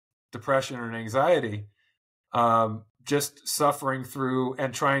of depression and anxiety, just suffering through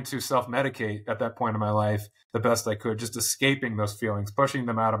and trying to self-medicate at that point in my life the best I could, just escaping those feelings, pushing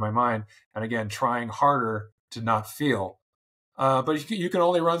them out of my mind, and again, trying harder to not feel. But you can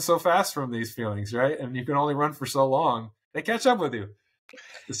only run so fast from these feelings, right? And you can only run for so long. They catch up with you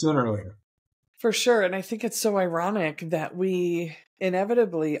sooner or later. For sure. And I think it's so ironic that we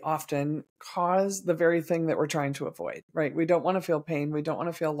inevitably often cause the very thing that we're trying to avoid, right? We don't want to feel pain. We don't want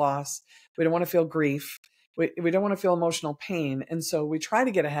to feel loss. We don't want to feel grief. We don't want to feel emotional pain. And so we try to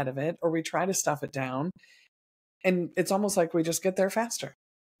get ahead of it, or we try to stuff it down. And it's almost like we just get there faster.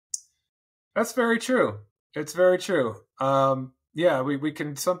 That's very true. It's very true. Yeah, we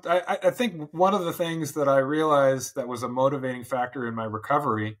can. I think one of the things that I realized that was a motivating factor in my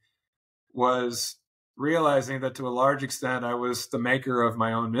recovery was realizing that to a large extent I was the maker of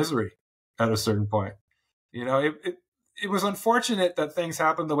my own misery at a certain point. It was unfortunate that things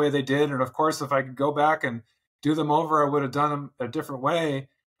happened the way they did, and of course, if I could go back and do them over, I would have done them a different way.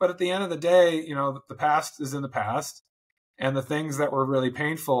 But at the end of the day, the past is in the past, and the things that were really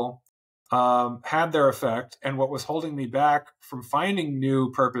painful had their effect. And what was holding me back from finding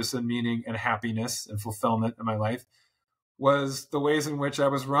new purpose and meaning and happiness and fulfillment in my life was the ways in which I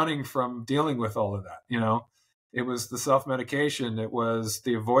was running from dealing with all of that. It was the self-medication. It was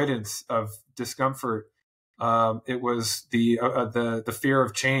the avoidance of discomfort. It was the fear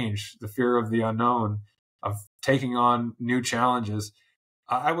of change, the fear of the unknown, of taking on new challenges.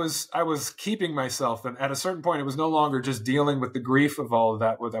 I was keeping myself, and at a certain point, it was no longer just dealing with the grief of all of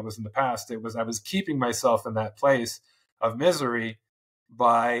that was in the past. It was I was keeping myself in that place of misery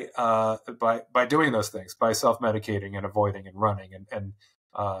by doing those things, by self-medicating and avoiding and running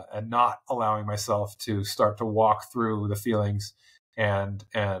and not allowing myself to start to walk through the feelings and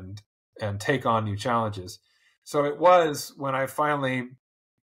take on new challenges. So it was when I finally,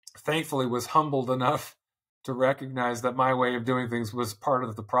 thankfully, was humbled enough to recognize that my way of doing things was part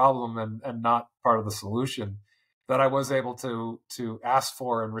of the problem and not part of the solution, that I was able to ask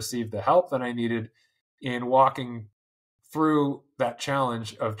for and receive the help that I needed in walking through that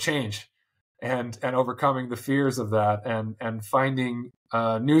challenge of change and overcoming the fears of that and finding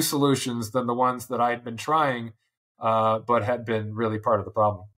new solutions than the ones that I'd been trying, but had been really part of the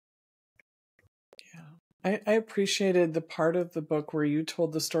problem. Yeah. I appreciated the part of the book where you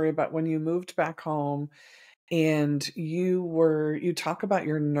told the story about when you moved back home and you talk about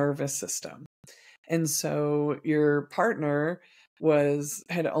your nervous system. And so your partner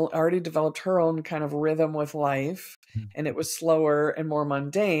had already developed her own kind of rhythm with life, and it was slower and more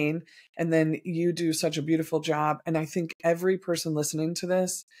mundane. And then you do such a beautiful job. And I think every person listening to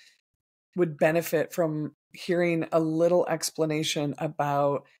this would benefit from hearing a little explanation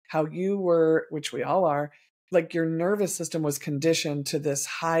about how you were, which we all are, like your nervous system was conditioned to this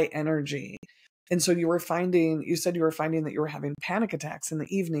high energy. And so you said you were finding that you were having panic attacks in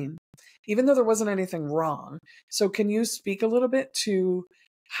the evening, even though there wasn't anything wrong. So can you speak a little bit to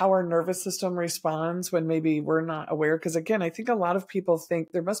how our nervous system responds when maybe we're not aware? Because again, I think a lot of people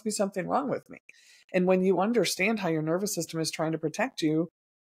think there must be something wrong with me. And when you understand how your nervous system is trying to protect you,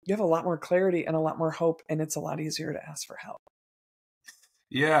 you have a lot more clarity and a lot more hope, and it's a lot easier to ask for help.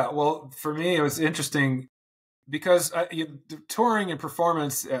 Yeah, well, for me, it was interesting because touring and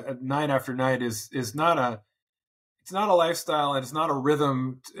performance night after night is not a lifestyle, and it's not a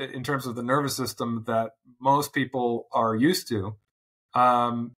rhythm in terms of the nervous system that most people are used to.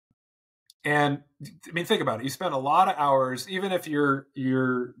 And I mean, think about it. You spend a lot of hours, even if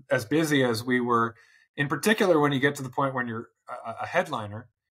you're as busy as we were. In particular, when you get to the point when you're a headliner,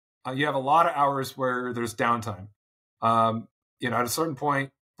 you have a lot of hours where there's downtime. At a certain point,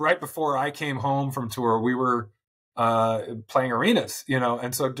 right before I came home from tour, we were playing arenas,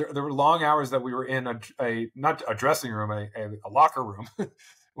 and so there were long hours that we were in not a dressing room, a locker room,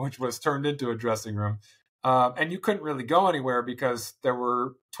 which was turned into a dressing room. And you couldn't really go anywhere because there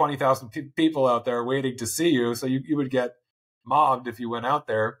were 20,000 people out there waiting to see you. So you would get mobbed if you went out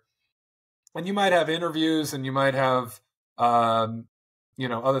there. And you might have interviews, and you might have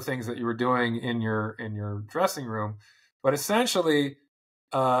other things that you were doing in your dressing room. But essentially,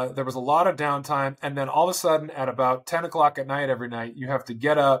 there was a lot of downtime, and then all of a sudden, at about 10 o'clock at night every night, you have to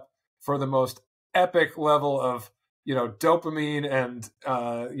get up for the most epic level of dopamine and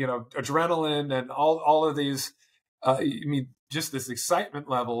adrenaline and all of these. Just this excitement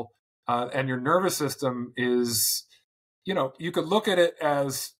level, and your nervous system is, you could look at it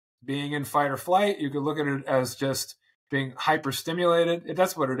as being in fight or flight. You could look at it as just being hyperstimulated.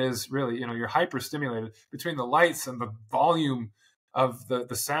 That's what it is, really. You're hyperstimulated between the lights and the volume of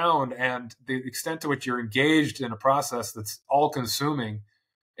the sound and the extent to which you're engaged in a process that's all consuming.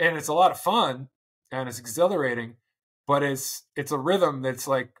 And it's a lot of fun and it's exhilarating, but it's a rhythm that's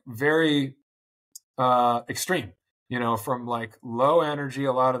like very extreme, from like low energy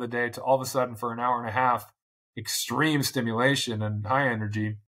a lot of the day to all of a sudden for an hour and a half, extreme stimulation and high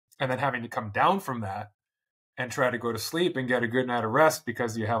energy. And then having to come down from that and try to go to sleep and get a good night of rest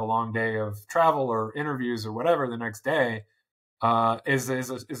because you have a long day of travel or interviews or whatever the next day is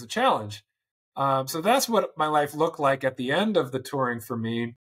a challenge. So that's what my life looked like at the end of the touring for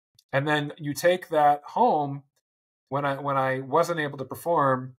me. And then you take that home when I wasn't able to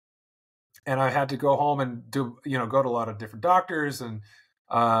perform, and I had to go home and go to a lot of different doctors and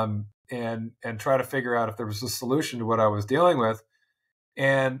try to figure out if there was a solution to what I was dealing with.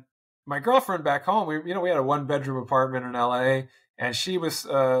 And my girlfriend back home, we had a 1-bedroom apartment in LA, and she was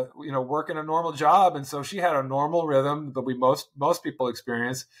working a normal job, and so she had a normal rhythm that most people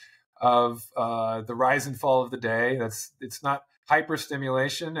experience of the rise and fall of the day. It's not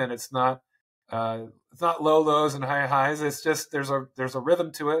hyperstimulation, and it's not low lows and high highs. It's just there's a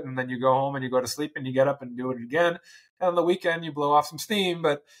rhythm to it, and then you go home and you go to sleep and you get up and do it again. And on the weekend you blow off some steam,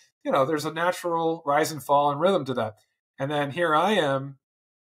 but there's a natural rise and fall and rhythm to that. And then here I am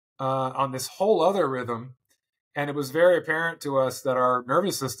on this whole other rhythm, and it was very apparent to us that our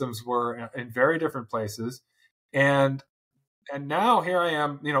nervous systems were in very different places. And now here I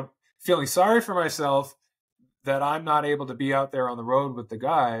am, feeling sorry for myself that I'm not able to be out there on the road with the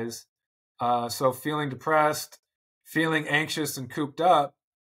guys. So feeling depressed, feeling anxious and cooped up,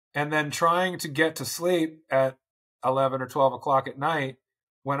 and then trying to get to sleep at 11 or 12 o'clock at night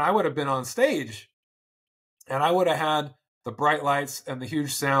when I would have been on stage and I would have had the bright lights and the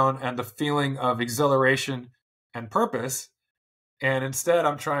huge sound and the feeling of exhilaration and purpose. And instead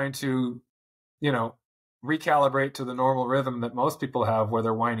I'm trying to, recalibrate to the normal rhythm that most people have where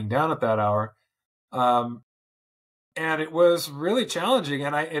they're winding down at that hour. And it was really challenging.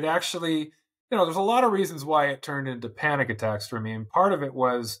 And it actually, there's a lot of reasons why it turned into panic attacks for me. And part of it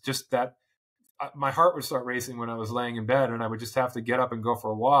was just that my heart would start racing when I was laying in bed, and I would just have to get up and go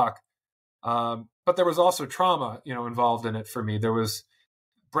for a walk. But there was also trauma, involved in it for me. There was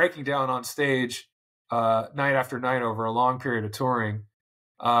breaking down on stage night after night over a long period of touring.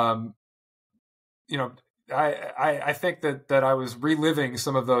 I think that I was reliving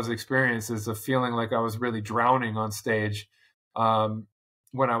some of those experiences of feeling like I was really drowning on stage,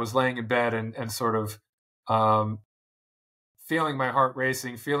 when I was laying in bed and sort of, um, feeling my heart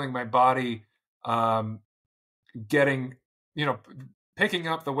racing, feeling my body, um, getting, you know, picking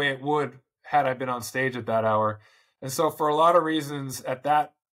up the way it would had I been on stage at that hour. And so, for a lot of reasons, at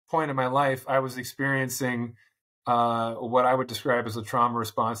that point in my life, I was experiencing what I would describe as a trauma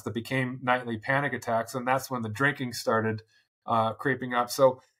response that became nightly panic attacks. And that's when the drinking started creeping up.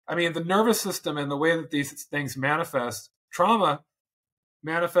 So, I mean, the nervous system and the way that these things manifest, trauma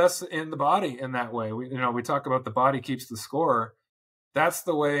manifests in the body in that way. We talk about the body keeps the score. That's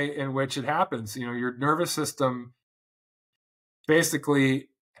the way in which it happens. Your nervous system basically,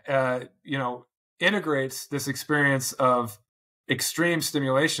 integrates this experience of extreme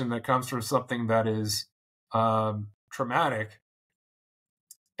stimulation that comes from something that is traumatic,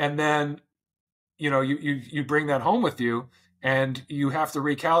 and then you bring that home with you, and you have to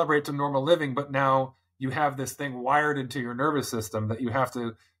recalibrate to normal living. But now you have this thing wired into your nervous system that you have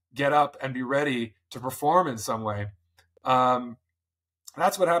to get up and be ready to perform in some way.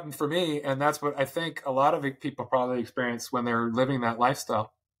 That's what happened for me, and that's what I think a lot of people probably experience when they're living that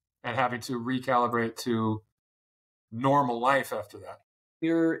lifestyle and having to recalibrate to normal life after that.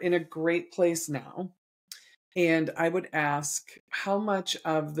 You're in a great place now. And I would ask, how much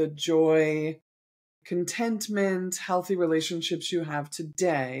of the joy, contentment, healthy relationships you have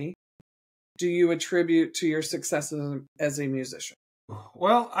today do you attribute to your success as a musician?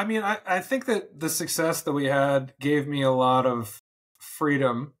 Well, I mean, I think that the success that we had gave me a lot of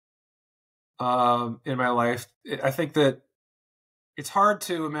freedom in my life. I think that it's hard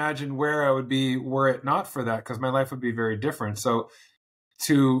to imagine where I would be were it not for that, because my life would be very different. So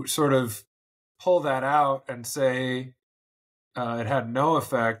to sort of pull that out and say it had no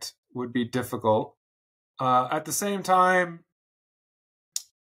effect would be difficult. At the same time,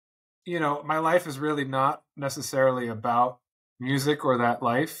 my life is really not necessarily about music or that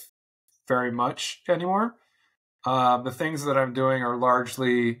life very much anymore. The things that I'm doing are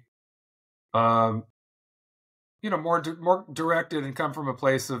largely, more directed and come from a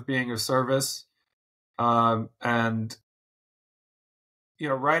place of being of service. And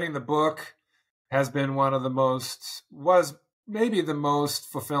writing the book has been was maybe the most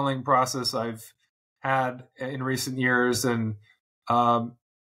fulfilling process I've had in recent years. And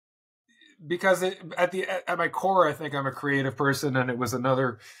because at my core, I think I'm a creative person, and it was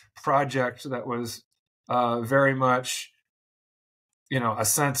another project that was very much, a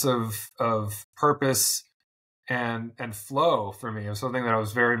sense of purpose and flow for me. It was something that I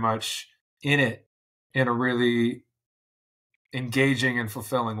was very much in it in a really engaging and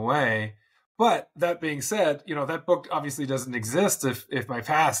fulfilling way. But that being said, that book obviously doesn't exist if my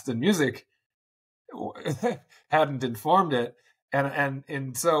past in music hadn't informed it.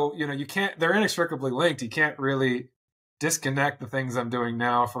 And so, you can't, they're inextricably linked. You can't really disconnect the things I'm doing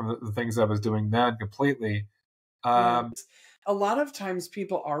now from the things I was doing then completely. A lot of times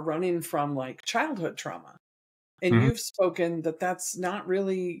people are running from like childhood trauma, and you've spoken that that's not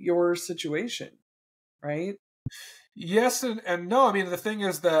really your situation, right? Yes and no. I mean, the thing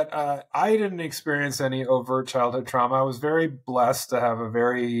is that I didn't experience any overt childhood trauma. I was very blessed to have a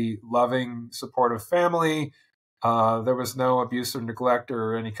very loving, supportive family. There was no abuse or neglect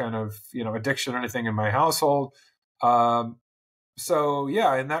or any kind of addiction or anything in my household. So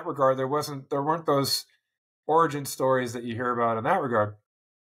yeah, in that regard, there weren't those origin stories that you hear about in that regard.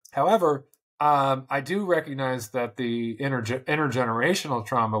 However, I do recognize that the intergenerational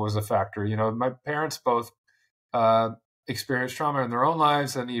trauma was a factor. My parents both experienced trauma in their own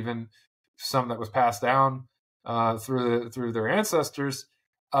lives, and even some that was passed down through their ancestors.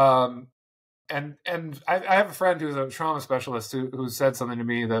 And I have a friend who's a trauma specialist who said something to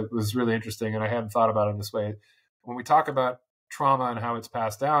me that was really interesting, and I hadn't thought about it in this way. When we talk about trauma and how it's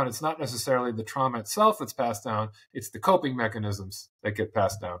passed down, it's not necessarily the trauma itself that's passed down, it's the coping mechanisms that get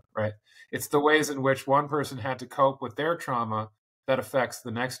passed down, right? It's the ways in which one person had to cope with their trauma that affects the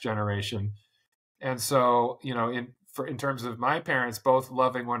next generation. And so, in terms of my parents, both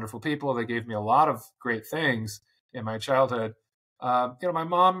loving, wonderful people, they gave me a lot of great things in my childhood. My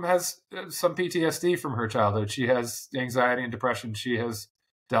mom has some PTSD from her childhood. She has anxiety and depression she has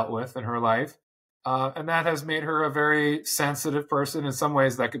dealt with in her life. And that has made her a very sensitive person. In some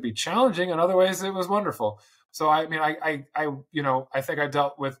ways that could be challenging. In other ways, it was wonderful. So, I mean, I think I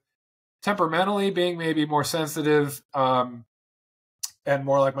dealt with temperamentally being maybe more sensitive, and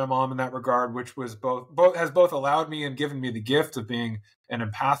more like my mom in that regard, which was has both allowed me and given me the gift of being an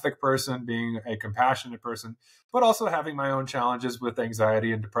empathic person, being a compassionate person, but also having my own challenges with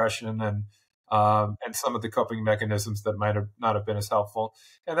anxiety and depression and and some of the coping mechanisms that might have not have been as helpful.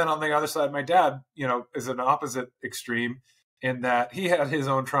 And then on the other side, my dad, is an opposite extreme in that he had his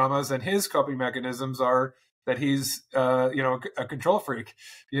own traumas, and his coping mechanisms are that he's, a control freak,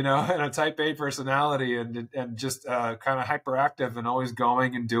 and a type A personality, and just kind of hyperactive and always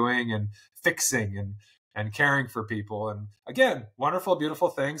going and doing and fixing and caring for people. And again, wonderful, beautiful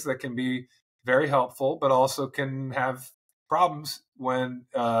things that can be very helpful, but also can have problems when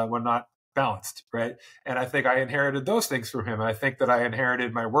not balanced, right? And I think I inherited those things from him. I think that I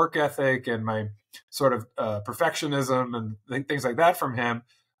inherited my work ethic and my sort of perfectionism and things like that from him.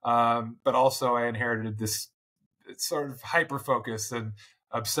 But also I inherited this sort of hyper focus and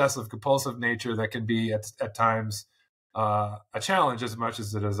obsessive compulsive nature that can be at times a challenge as much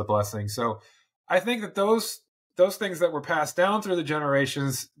as it is a blessing. So I think that those things that were passed down through the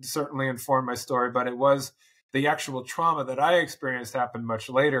generations certainly informed my story, but it was the actual trauma that I experienced happened much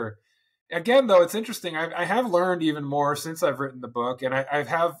later. Again, though, it's interesting. I have learned even more since I've written the book, and I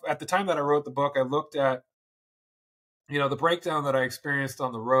have at the time that I wrote the book, I looked at the breakdown that I experienced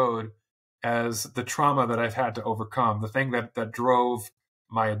on the road as the trauma that I've had to overcome, the thing that drove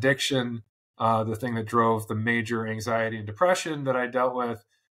my addiction, the thing that drove the major anxiety and depression that I dealt with.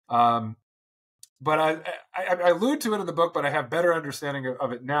 But I allude to it in the book, but I have better understanding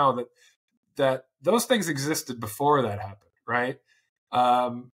of it now that those things existed before that happened, right?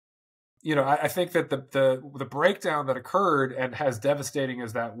 I think that the breakdown that occurred, and as devastating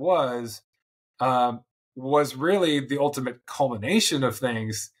as that was really the ultimate culmination of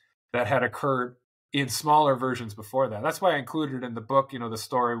things that had occurred in smaller versions before that. That's why I included in the book, the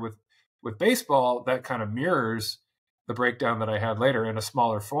story with baseball that kind of mirrors the breakdown that I had later in a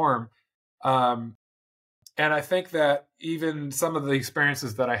smaller form. And I think that even some of the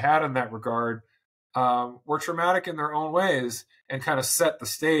experiences that I had in that regard were traumatic in their own ways and kind of set the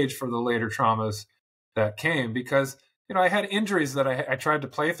stage for the later traumas that came, because, I had injuries that I tried to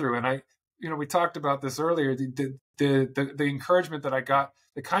play through. And we talked about this earlier, the encouragement that I got,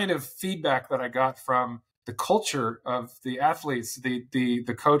 the kind of feedback that I got from the culture of the athletes,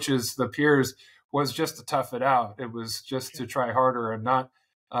 the coaches, the peers, was just to tough it out. It was just to try harder and not,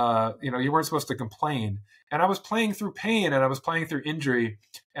 you weren't supposed to complain. And I was playing through pain and I was playing through injury,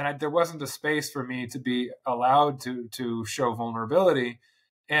 and there wasn't a space for me to be allowed to show vulnerability.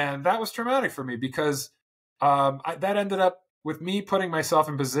 And that was traumatic for me because that ended up with me putting myself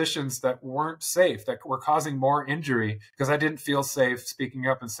in positions that weren't safe, that were causing more injury because I didn't feel safe speaking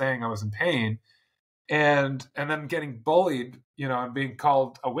up and saying I was in pain. And then getting bullied, and being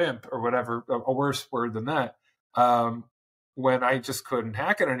called a wimp or whatever, a worse word than that, when I just couldn't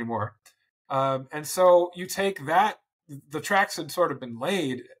hack it anymore. And so you take that, the tracks had sort of been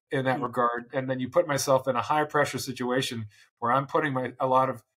laid in that regard, and then you put myself in a high pressure situation where I'm putting a lot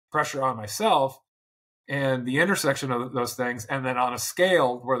of pressure on myself, and the intersection of those things, and then on a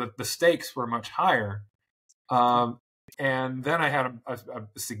scale where the stakes were much higher. And then I had a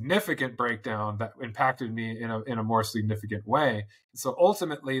significant breakdown that impacted me in a more significant way. So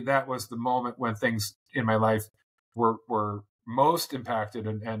ultimately, that was the moment when things in my life were most impacted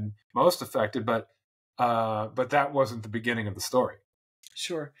and most affected. But that wasn't the beginning of the story.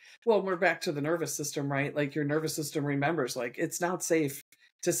 Sure. Well, we're back to the nervous system, right? Like your nervous system remembers, like it's not safe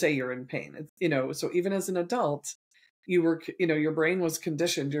to say you're in pain. So even as an adult, you were, your brain was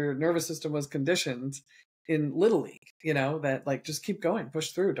conditioned, your nervous system was conditioned in Little League, that like, just keep going,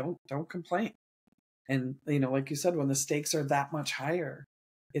 push through, don't complain. And, like you said, when the stakes are that much higher,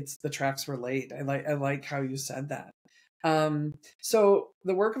 it's the tracks were laid. I like how you said that. So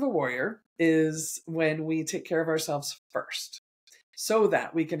the work of a warrior is when we take care of ourselves first so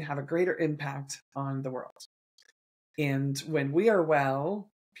that we can have a greater impact on the world. And when we are well,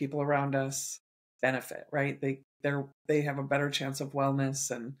 people around us benefit, right? They have a better chance of wellness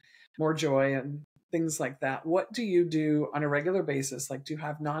and more joy and things like that. What do you do on a regular basis? Like, do you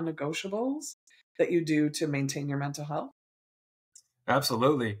have non-negotiables that you do to maintain your mental health?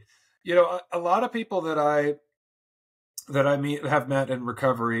 Absolutely. A lot of people that I have met in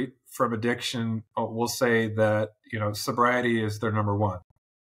recovery from addiction will say that, sobriety is their number one.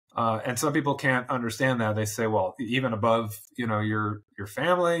 And some people can't understand that. They say, well, even above, your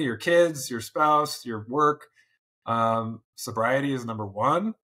family, your kids, your spouse, your work, sobriety is number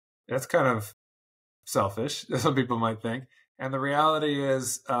one. That's kind of selfish, some people might think. And the reality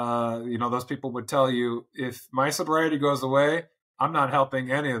is, those people would tell you, if my sobriety goes away, I'm not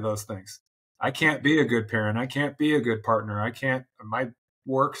helping any of those things. I can't be a good parent. I can't be a good partner. My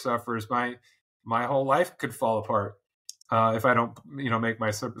work suffers. My whole life could fall apart if I don't, make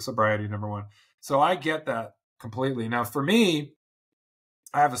my sobriety number one. So I get that completely. Now, for me,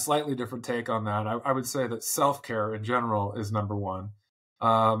 I have a slightly different take on that. I would say that self-care in general is number one.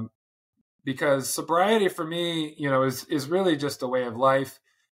 Um, because sobriety for me, is really just a way of life.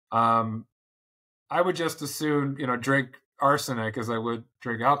 Um, I would just as soon, drink arsenic as I would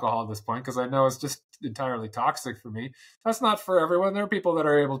drink alcohol at this point, because I know it's just entirely toxic for me. That's not for everyone. There are people that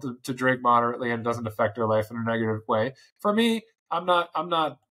are able to drink moderately and it doesn't affect their life in a negative way. For me, I'm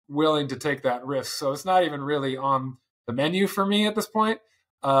not willing to take that risk. So it's not even really on the menu for me at this point.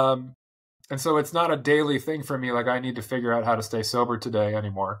 Um, and so it's not a daily thing for me. Like I need to figure out how to stay sober today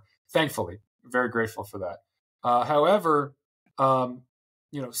anymore. Thankfully, very grateful for that. However, um,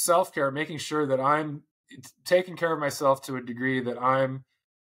 self-care, making sure that I'm taking care of myself to a degree that I'm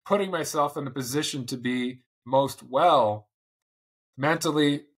putting myself in a position to be most well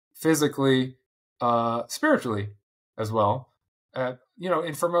mentally, physically, spiritually as well. And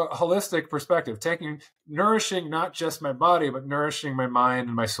from a holistic perspective, nourishing not just my body, but nourishing my mind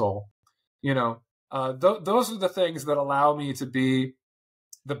and my soul. Those are the things that allow me to be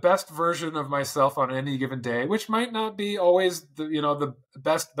the best version of myself on any given day, which might not be always the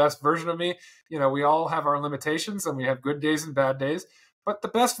best version of me. We all have our limitations and we have good days and bad days, but the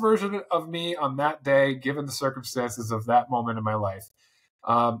best version of me on that day, given the circumstances of that moment in my life,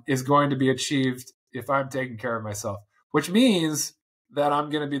 is going to be achieved if I'm taking care of myself, which means that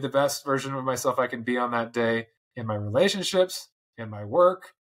I'm going to be the best version of myself I can be on that day in my relationships, in my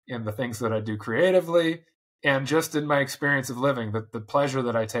work, in the things that I do creatively, and just in my experience of living, the pleasure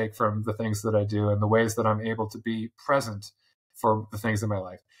that I take from the things that I do and the ways that I'm able to be present for the things in my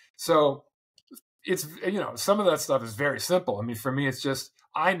life. So it's, some of that stuff is very simple. I mean, for me, it's just,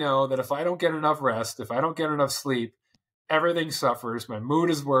 I know that if I don't get enough rest, if I don't get enough sleep, everything suffers. My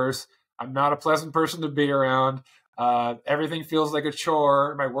mood is worse. I'm not a pleasant person to be around. Everything feels like a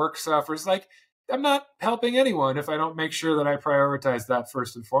chore. My work suffers. Like, I'm not helping anyone if I don't make sure that I prioritize that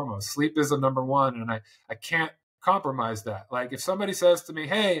first and foremost. Sleep is the number one, and I can't compromise that. Like if somebody says to me,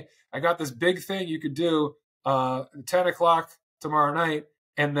 hey, I got this big thing you could do 10 o'clock tomorrow night,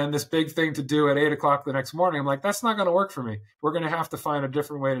 and then this big thing to do at 8 o'clock the next morning, I'm like, that's not going to work for me. We're going to have to find a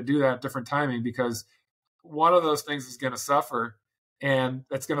different way to do that, different timing, because one of those things is going to suffer, and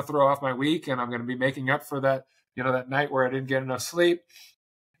that's going to throw off my week, and I'm going to be making up for that, that night where I didn't get enough sleep.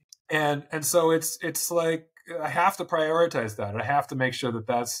 And so it's like I have to prioritize that. I have to make sure that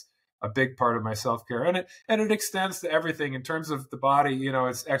that's a big part of my self-care, and it extends to everything in terms of the body.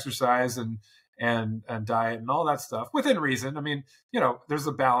 It's exercise and diet and all that stuff within reason. I mean, there's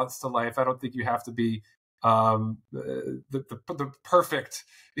a balance to life. I don't think you have to be the perfect,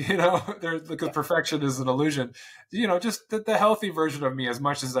 because perfection is an illusion. Just the healthy version of me as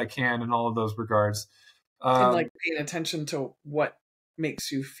much as I can in all of those regards. And like paying attention to what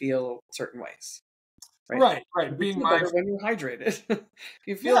makes you feel certain ways. Right. Being better when you're hydrated.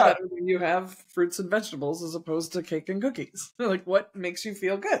 You feel better when you have fruits and vegetables as opposed to cake and cookies. Like what makes you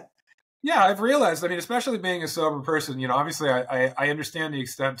feel good? Yeah, I've realized, I mean, especially being a sober person, obviously I understand the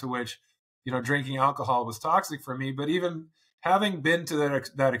extent to which, drinking alcohol was toxic for me, but even having been to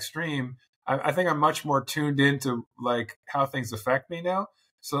that extreme, I think I'm much more tuned into like how things affect me now.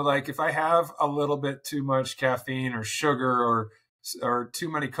 So like if I have a little bit too much caffeine or sugar or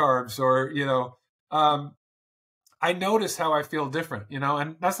too many carbs or, I notice how I feel different,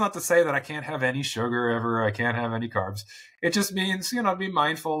 and that's not to say that I can't have any sugar ever. I can't have any carbs. It just means, to be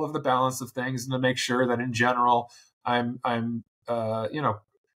mindful of the balance of things and to make sure that in general, I'm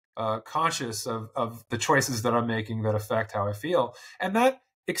conscious of the choices that I'm making that affect how I feel. And that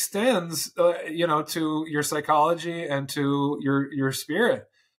extends, to your psychology and to your spirit.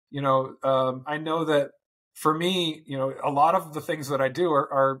 I know that for me, a lot of the things that I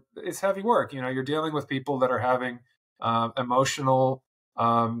do it's heavy work. You're dealing with people that are having emotional,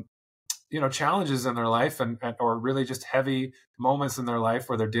 challenges in their life or really just heavy moments in their life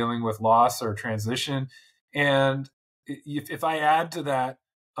where they're dealing with loss or transition. And if I add to that,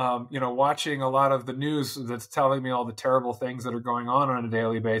 watching a lot of the news that's telling me all the terrible things that are going on a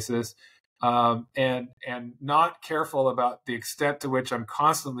daily basis, and not careful about the extent to which I'm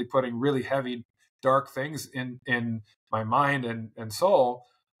constantly putting really heavy, dark things in my mind and soul,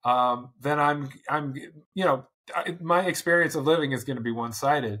 then my experience of living is going to be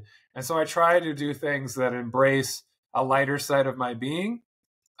one-sided. And so I try to do things that embrace a lighter side of my being.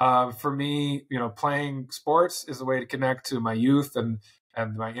 For me, playing sports is a way to connect to my youth and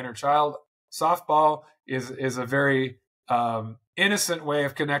my inner child. Softball is a very innocent way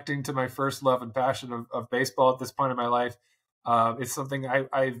of connecting to my first love and passion of baseball at this point in my life. It's something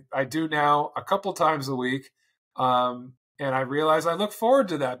I do now a couple times a week. And I realize I look forward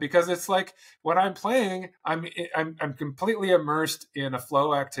to that because it's like when I'm playing, I'm completely immersed in a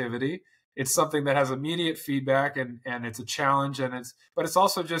flow activity. It's something that has immediate feedback, and it's a challenge, but it's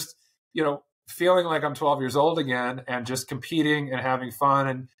also just, feeling like I'm 12 years old again and just competing and having fun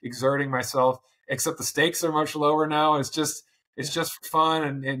and exerting myself, except the stakes are much lower now. It's just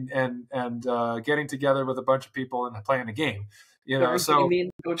fun and getting together with a bunch of people and playing a game, so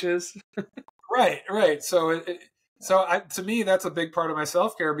mean coaches. right. To me, that's a big part of my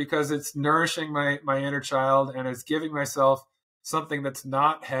self-care because it's nourishing my inner child, and it's giving myself something that's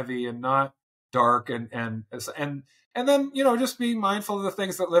not heavy and not dark, and then, just being mindful of the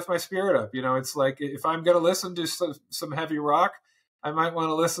things that lift my spirit up. It's like if I'm going to listen to some heavy rock, I might want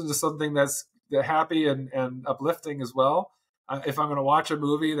to listen to something that's happy and uplifting as well. If I'm going to watch a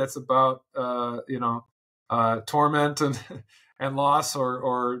movie that's about, torment and and loss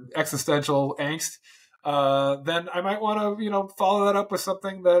or existential angst, then I might want to, follow that up with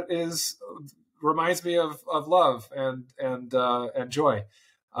something that reminds me of love and joy.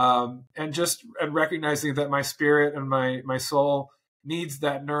 And recognizing that my spirit and my soul needs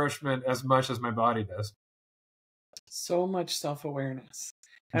that nourishment as much as my body does. So much self-awareness.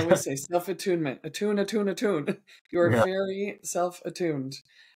 I always say self-attunement. Attune. You're very self-attuned.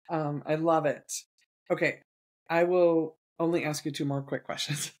 I love it. Okay. I will only ask you two more quick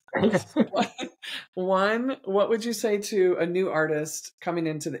questions. One, what would you say to a new artist coming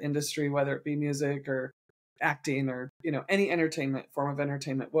into the industry, whether it be music or acting or, any form of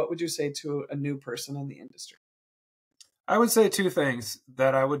entertainment? What would you say to a new person in the industry? I would say two things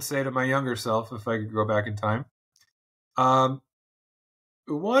that I would say to my younger self if I could go back in time.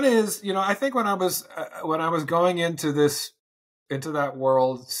 One is, I think when I was going into that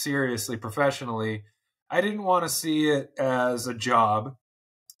world seriously, professionally, I didn't want to see it as a job,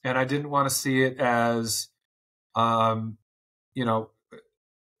 and I didn't want to see it as, I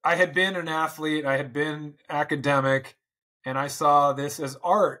had been an athlete, I had been academic, and I saw this as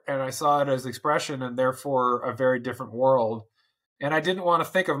art, and I saw it as expression, and therefore a very different world. And I didn't want to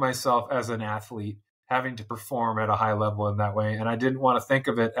think of myself as an athlete having to perform at a high level in that way. And I didn't want to think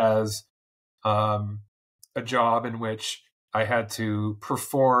of it as a job in which I had to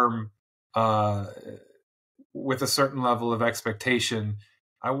perform with a certain level of expectation.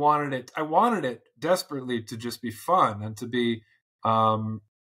 I wanted it desperately to just be fun and to be an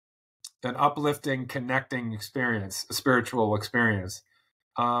uplifting, connecting experience, a spiritual experience.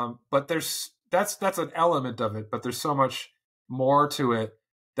 But that's an element of it, but there's so much more to it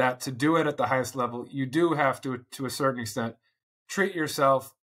that to do it at the highest level, you do have to a certain extent, treat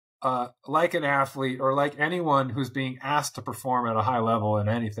yourself like an athlete or like anyone who's being asked to perform at a high level in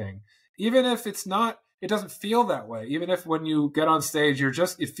anything, even if it doesn't feel that way. Even if when you get on stage,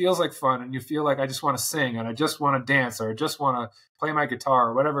 it feels like fun and you feel like I just want to sing and I just want to dance or I just want to play my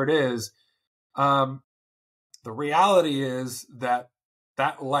guitar or whatever it is. The reality is that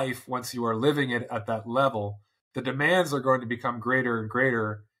life, once you are living it at that level, the demands are going to become greater and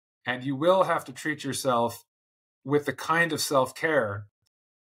greater, and you will have to treat yourself with the kind of self-care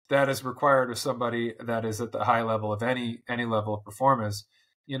that is required of somebody that is at the high level of any level of performance.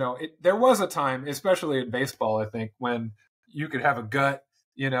 There was a time, especially in baseball, I think, when you could have a gut,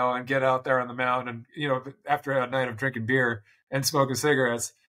 and get out there on the mound and, after a night of drinking beer and smoking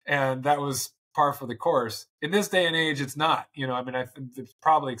cigarettes, and that was par for the course. In this day and age, it's not. I think there's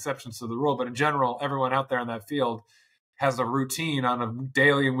probably exceptions to the rule, but in general, everyone out there in that field has a routine on a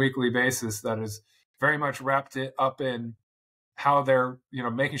daily and weekly basis that is very much wrapped up in how they're,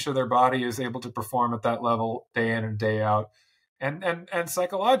 making sure their body is able to perform at that level day in and day out, and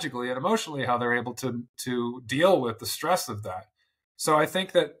psychologically and emotionally how they're able to deal with the stress of that. So I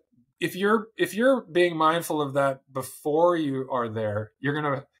think that if you're being mindful of that before you are there, you're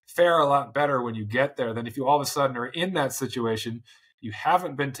going to fare a lot better when you get there than if you all of a sudden are in that situation. You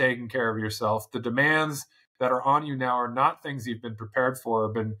haven't been taking care of yourself. The demands that are on you now are not things you've been prepared for, or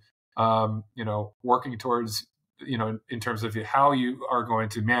been, working towards, in terms of how you are going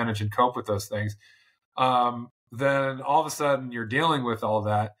to manage and cope with those things. Then all of a sudden you're dealing with all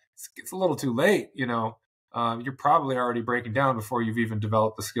that. It's a little too late, you're probably already breaking down before you've even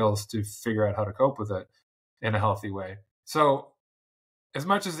developed the skills to figure out how to cope with it in a healthy way. So as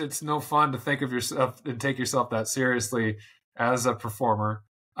much as it's no fun to think of yourself and take yourself that seriously as a performer,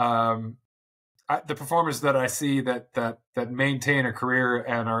 the performers that I see that maintain a career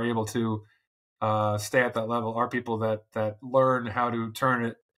and are able to stay at that level are people that learn how to turn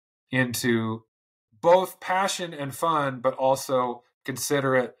it into both passion and fun, but also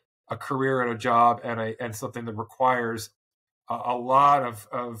consider it a career and a job and something that requires a lot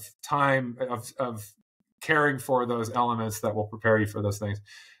of time of caring for those elements that will prepare you for those things.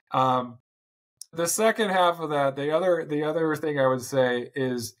 The second half of that, the other thing I would say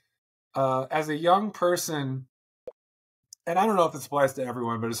is, as a young person, and I don't know if this applies to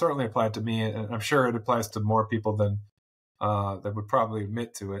everyone, but it certainly applied to me, and I'm sure it applies to more people than that would probably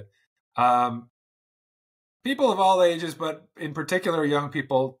admit to it. People of all ages, but in particular young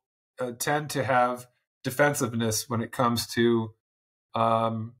people, tend to have defensiveness when it comes to,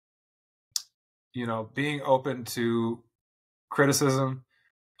 being open to criticism,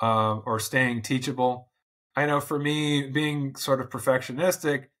 or staying teachable. I know for me, being sort of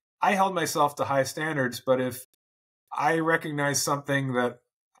perfectionistic, I held myself to high standards, but if I recognized something that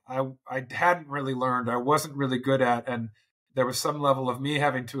I hadn't really learned, I wasn't really good at, and there was some level of me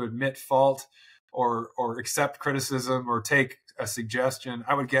having to admit fault or accept criticism or take a suggestion,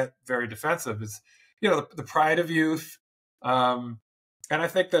 I would get very defensive. It's, the pride of youth. And I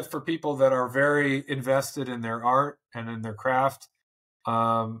think that for people that are very invested in their art and in their craft,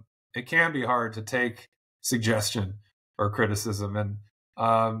 it can be hard to take suggestion or criticism. And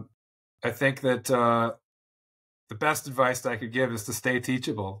I think that the best advice I could give is to stay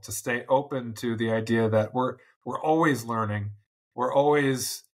teachable, to stay open to the idea that we're always learning, we're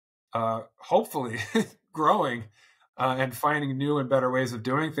always hopefully growing and finding new and better ways of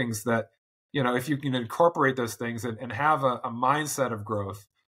doing things. That, if you can incorporate those things and have a mindset of growth,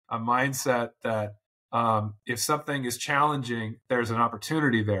 a mindset that if something is challenging, there's an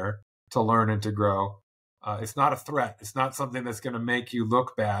opportunity there to learn and to grow. It's not a threat. It's not something that's going to make you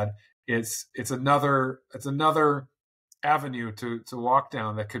look bad. It's another avenue to walk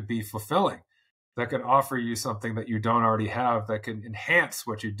down that could be fulfilling, that could offer you something that you don't already have, that can enhance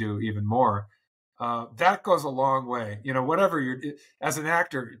what you do even more. That goes a long way. Whatever as an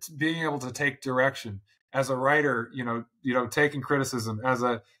actor, it's being able to take direction. As a writer, taking criticism. As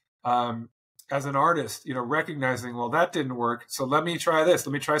an artist, recognizing, well, that didn't work, so let me try this.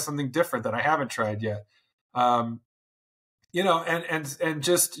 Let me try something different that I haven't tried yet. And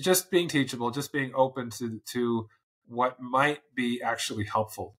just being teachable, just being open to what might be actually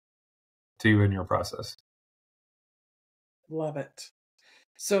helpful to you in your process. Love it.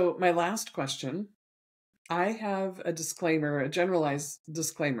 So my last question, I have a disclaimer, a generalized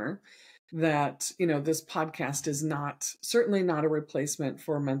disclaimer that, this podcast is certainly not a replacement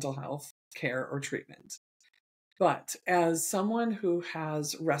for mental health care or treatment. But as someone who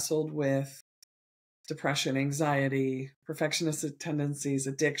has wrestled with depression, anxiety, perfectionistic tendencies,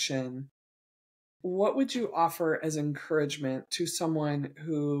 addiction, what would you offer as encouragement to someone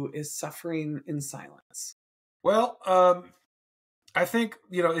who is suffering in silence? Well, I think,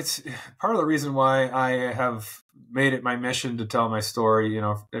 it's part of the reason why I have made it my mission to tell my story,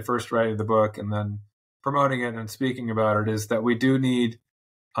 at first writing the book and then promoting it and speaking about it, is that we do need,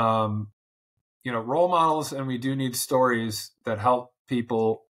 role models, and we do need stories that help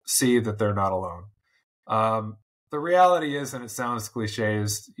people see that they're not alone. The reality is, and it sounds cliche,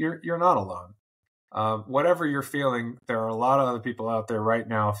 is you're not alone. Whatever you're feeling, there are a lot of other people out there right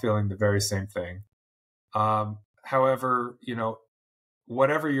now feeling the very same thing. However,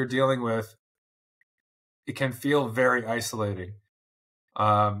 whatever you're dealing with, it can feel very isolating,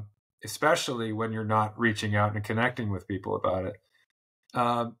 especially when you're not reaching out and connecting with people about it.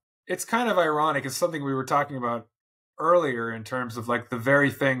 It's kind of ironic. It's something we were talking about earlier in terms of like the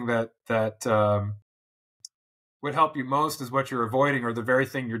very thing that would help you most is what you're avoiding, or the very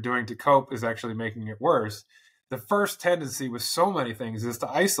thing you're doing to cope is actually making it worse. The first tendency with so many things is to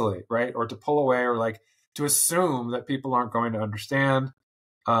isolate, right? Or to pull away, or like to assume that people aren't going to understand,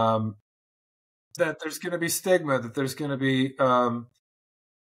 that there's going to be stigma, that there's going to be, and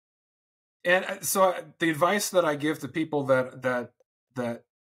so the advice that I give to people that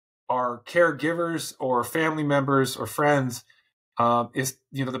are caregivers or family members or friends, is,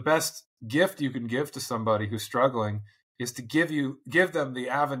 the best gift you can give to somebody who's struggling is to give them the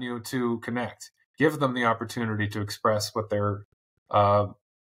avenue to connect, give them the opportunity to express what they're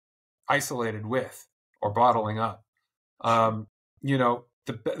isolated with or bottling up. When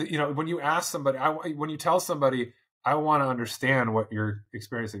you ask somebody, when you tell somebody, I want to understand what you're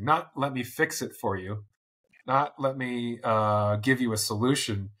experiencing, not let me fix it for you, not let me give you a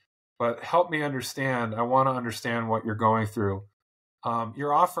solution, but help me understand. I want to understand what you're going through.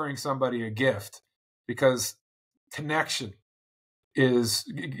 You're offering somebody a gift, because connection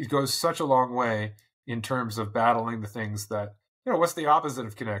it goes such a long way in terms of battling the things that, what's the opposite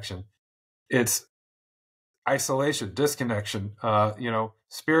of connection? It's isolation, disconnection,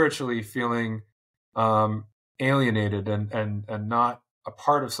 spiritually feeling alienated and not a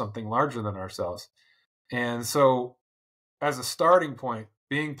part of something larger than ourselves. And so as a starting point,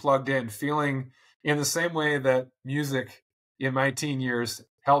 being plugged in, feeling in the same way that music in my teen years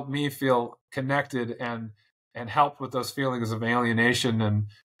helped me feel connected and helped with those feelings of alienation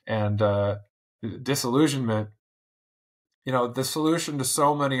and disillusionment. The solution to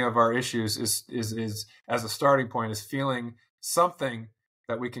so many of our issues is as a starting point is feeling something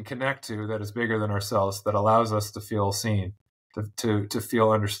that we can connect to that is bigger than ourselves, that allows us to feel seen, to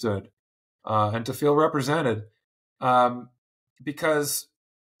feel understood, and to feel represented. Because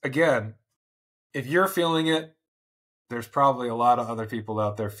again, if you're feeling it, there's probably a lot of other people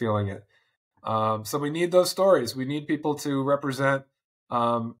out there feeling it. So we need those stories. We need people to represent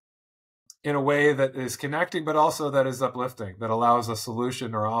in a way that is connecting, but also that is uplifting, that allows a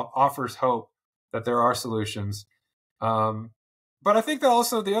solution or offers hope that there are solutions. But I think that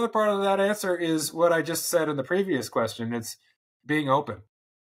also the other part of that answer is what I just said in the previous question. It's being open,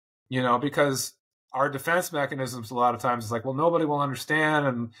 because our defense mechanisms a lot of times is like, well, nobody will understand.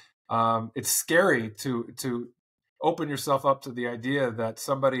 And it's scary to open yourself up to the idea that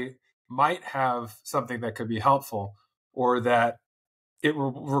somebody might have something that could be helpful, or that it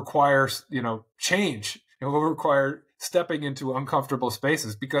will require, change. It will require stepping into uncomfortable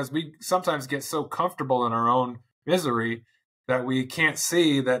spaces, because we sometimes get so comfortable in our own misery that we can't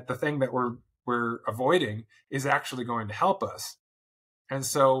see that the thing that we're avoiding is actually going to help us. And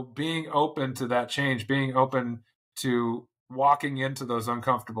so being open to that change, being open to walking into those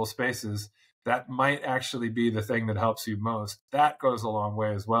uncomfortable spaces, that might actually be the thing that helps you most. That goes a long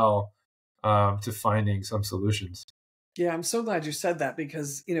way as well, to finding some solutions. Yeah, I'm so glad you said that,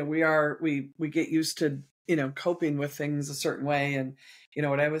 because we get used to coping with things a certain way. And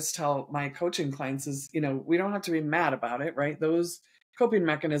what I always tell my coaching clients is, we don't have to be mad about it, right? Those coping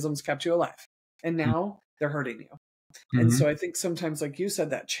mechanisms kept you alive, and now they're hurting you. Mm-hmm. And so I think sometimes, like you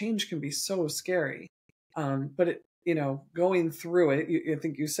said, that change can be so scary. But it, going through it, I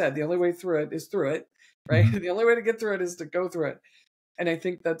think you said the only way through it is through it, right? Mm-hmm. The only way to get through it is to go through it. And I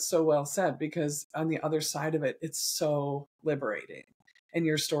think that's so well said, because on the other side of it, it's so liberating. And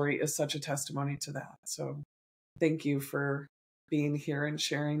your story is such a testimony to that. So thank you for being here and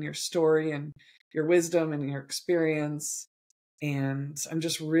sharing your story and your wisdom and your experience. And I'm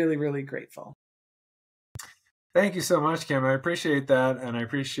just really, really grateful. Thank you so much, Kim. I appreciate that. And I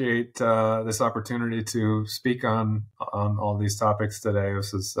appreciate this opportunity to speak on all these topics today.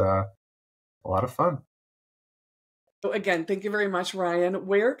 This is a lot of fun. So again, thank you very much, Ryan.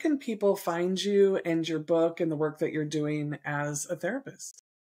 Where can people find you and your book and the work that you're doing as a therapist?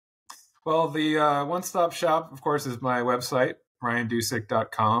 Well, the one-stop shop, of course, is my website,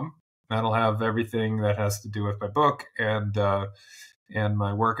 ryandusick.com. That'll have everything that has to do with my book and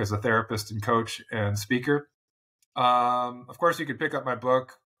my work as a therapist and coach and speaker. Of course, you can pick up my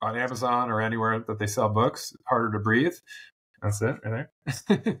book on Amazon or anywhere that they sell books. Harder to Breathe. That's it right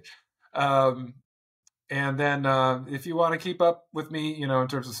there. And then if you want to keep up with me, in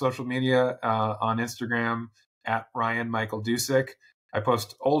terms of social media, on Instagram, at Ryan Michael Dusick. I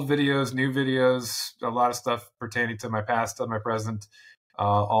post old videos, new videos, a lot of stuff pertaining to my past and my present,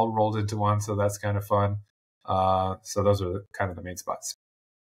 all rolled into one. So that's kind of fun. So those are kind of the main spots.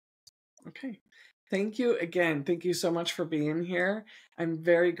 Okay. Thank you again. Thank you so much for being here. I'm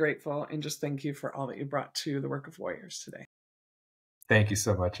very grateful, and just thank you for all that you brought to the Work of Warriors today. Thank you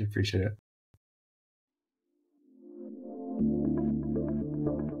so much. I appreciate it.